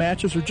handgun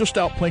matches, or just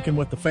out plinking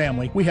with the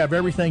family, we have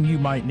everything you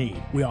might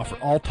need. We offer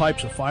all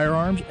types of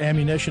firearms,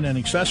 ammunition, and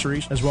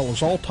accessories, as well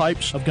as all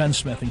types of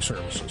gunsmithing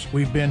services.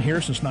 We've been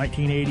here since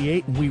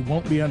 1988, and we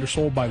won't be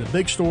undersold by the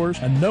big stores,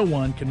 and no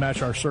one can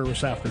match our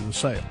service after the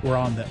sale. We're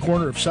on the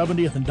corner of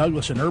 70th and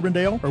Douglas in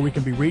Urbandale, or we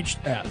can be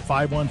reached at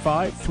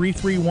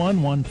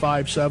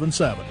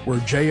 515-331-1577. We're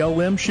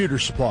JLM Shooter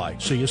Supply.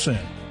 See you soon.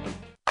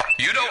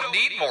 You don't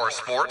need more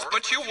sports,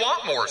 but you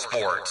want more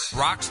sports.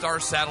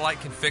 Rockstar Satellite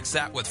can fix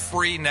that with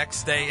free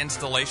next-day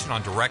installation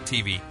on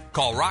DirecTV.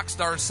 Call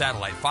Rockstar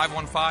Satellite,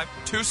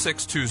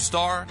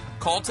 515-262-STAR.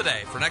 Call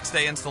today for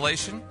next-day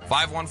installation,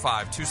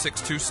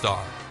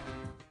 515-262-STAR.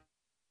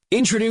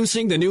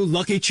 Introducing the new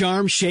Lucky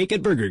Charms Shake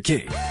at Burger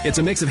King. It's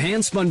a mix of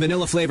hand-spun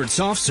vanilla-flavored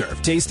soft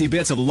serve, tasty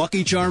bits of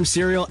Lucky Charms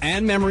cereal,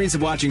 and memories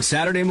of watching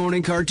Saturday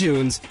morning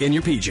cartoons in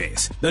your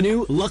PJs. The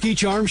new Lucky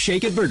Charms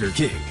Shake at Burger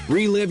King.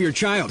 Relive your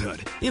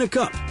childhood in a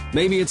cup.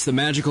 Maybe it's the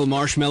magical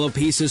marshmallow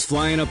pieces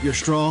flying up your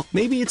straw.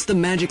 Maybe it's the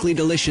magically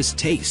delicious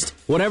taste.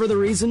 Whatever the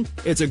reason,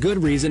 it's a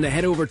good reason to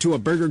head over to a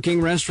Burger King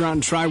restaurant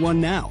and try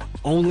one now.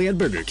 Only at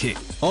Burger King.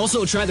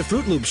 Also, try the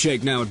Fruit Loop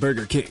Shake now at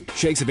Burger King.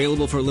 Shakes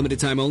available for a limited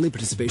time only.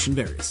 Participation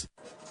varies.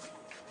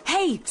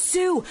 Hey,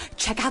 Sue,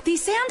 check out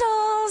these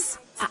sandals.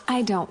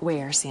 I don't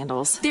wear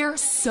sandals. They're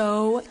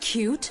so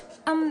cute.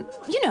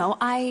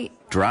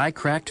 Dry,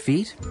 cracked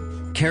feet?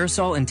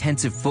 Carousel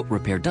Intensive Foot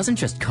Repair doesn't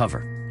just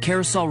cover.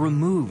 Carousel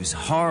removes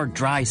hard,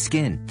 dry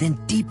skin, then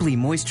deeply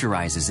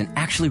moisturizes and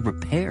actually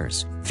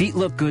repairs. Feet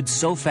look good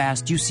so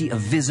fast you see a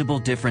visible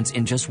difference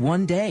in just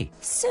one day.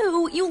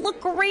 Sue, you look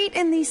great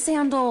in these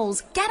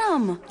sandals. Get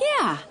them.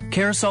 Yeah.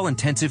 Carousel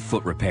Intensive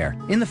Foot Repair.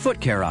 In the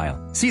foot care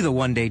aisle. See the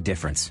one-day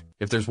difference.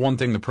 If there's one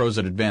thing the pros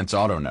at Advance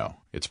Auto know,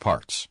 it's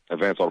parts.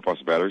 Advance Auto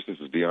Parts and Batteries, this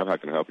is Dion. How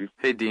can I help you?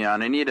 Hey,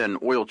 Dion, I need an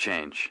oil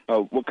change.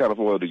 What kind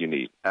of oil do you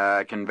need?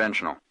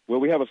 Conventional.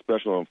 Well, we have a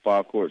special on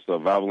 5 quarts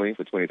of Valvoline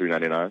for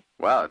 $23.99.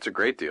 Wow, that's a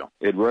great deal.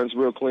 It runs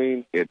real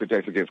clean. It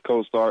protects against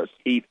cold starts,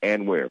 heat,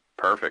 and wear.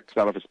 Perfect.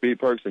 Sign up for Speed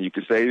Perks, and you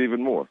can save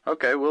even more.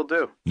 Okay, will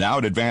do. Now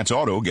at Advance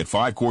Auto, get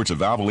 5 quarts of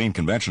Valvoline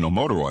conventional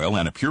motor oil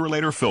and a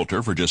Purelator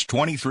filter for just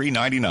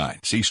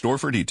 $23.99. See store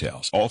for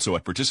details. Also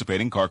at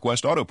participating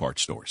CarQuest Auto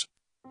Parts stores.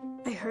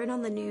 I heard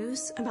on the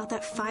news about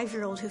that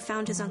 5-year-old who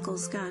found his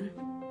uncle's gun.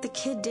 The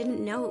kid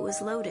didn't know it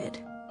was loaded.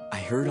 I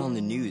heard on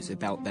the news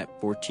about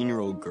that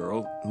 14-year-old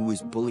girl who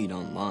was bullied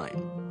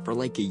online for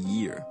like a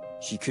year.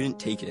 She couldn't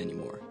take it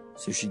anymore,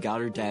 so she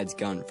got her dad's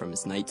gun from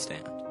his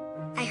nightstand.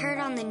 I heard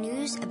on the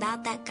news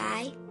about that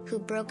guy who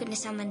broke into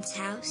someone's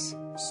house,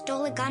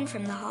 stole a gun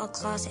from the hall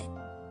closet.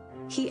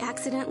 He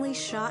accidentally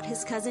shot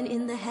his cousin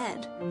in the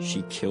head.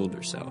 She killed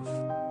herself.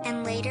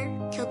 And later,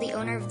 killed the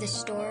owner of the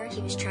store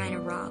he was trying to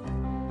rob.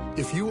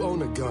 If you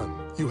own a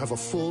gun, you have a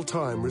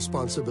full-time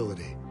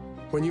responsibility.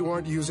 When you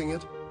aren't using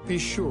it, be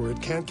sure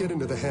it can't get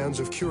into the hands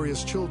of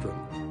curious children,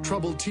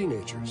 troubled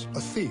teenagers,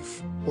 a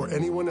thief, or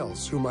anyone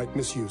else who might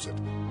misuse it.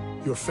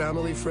 Your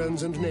family,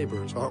 friends, and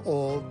neighbors are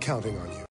all counting on you.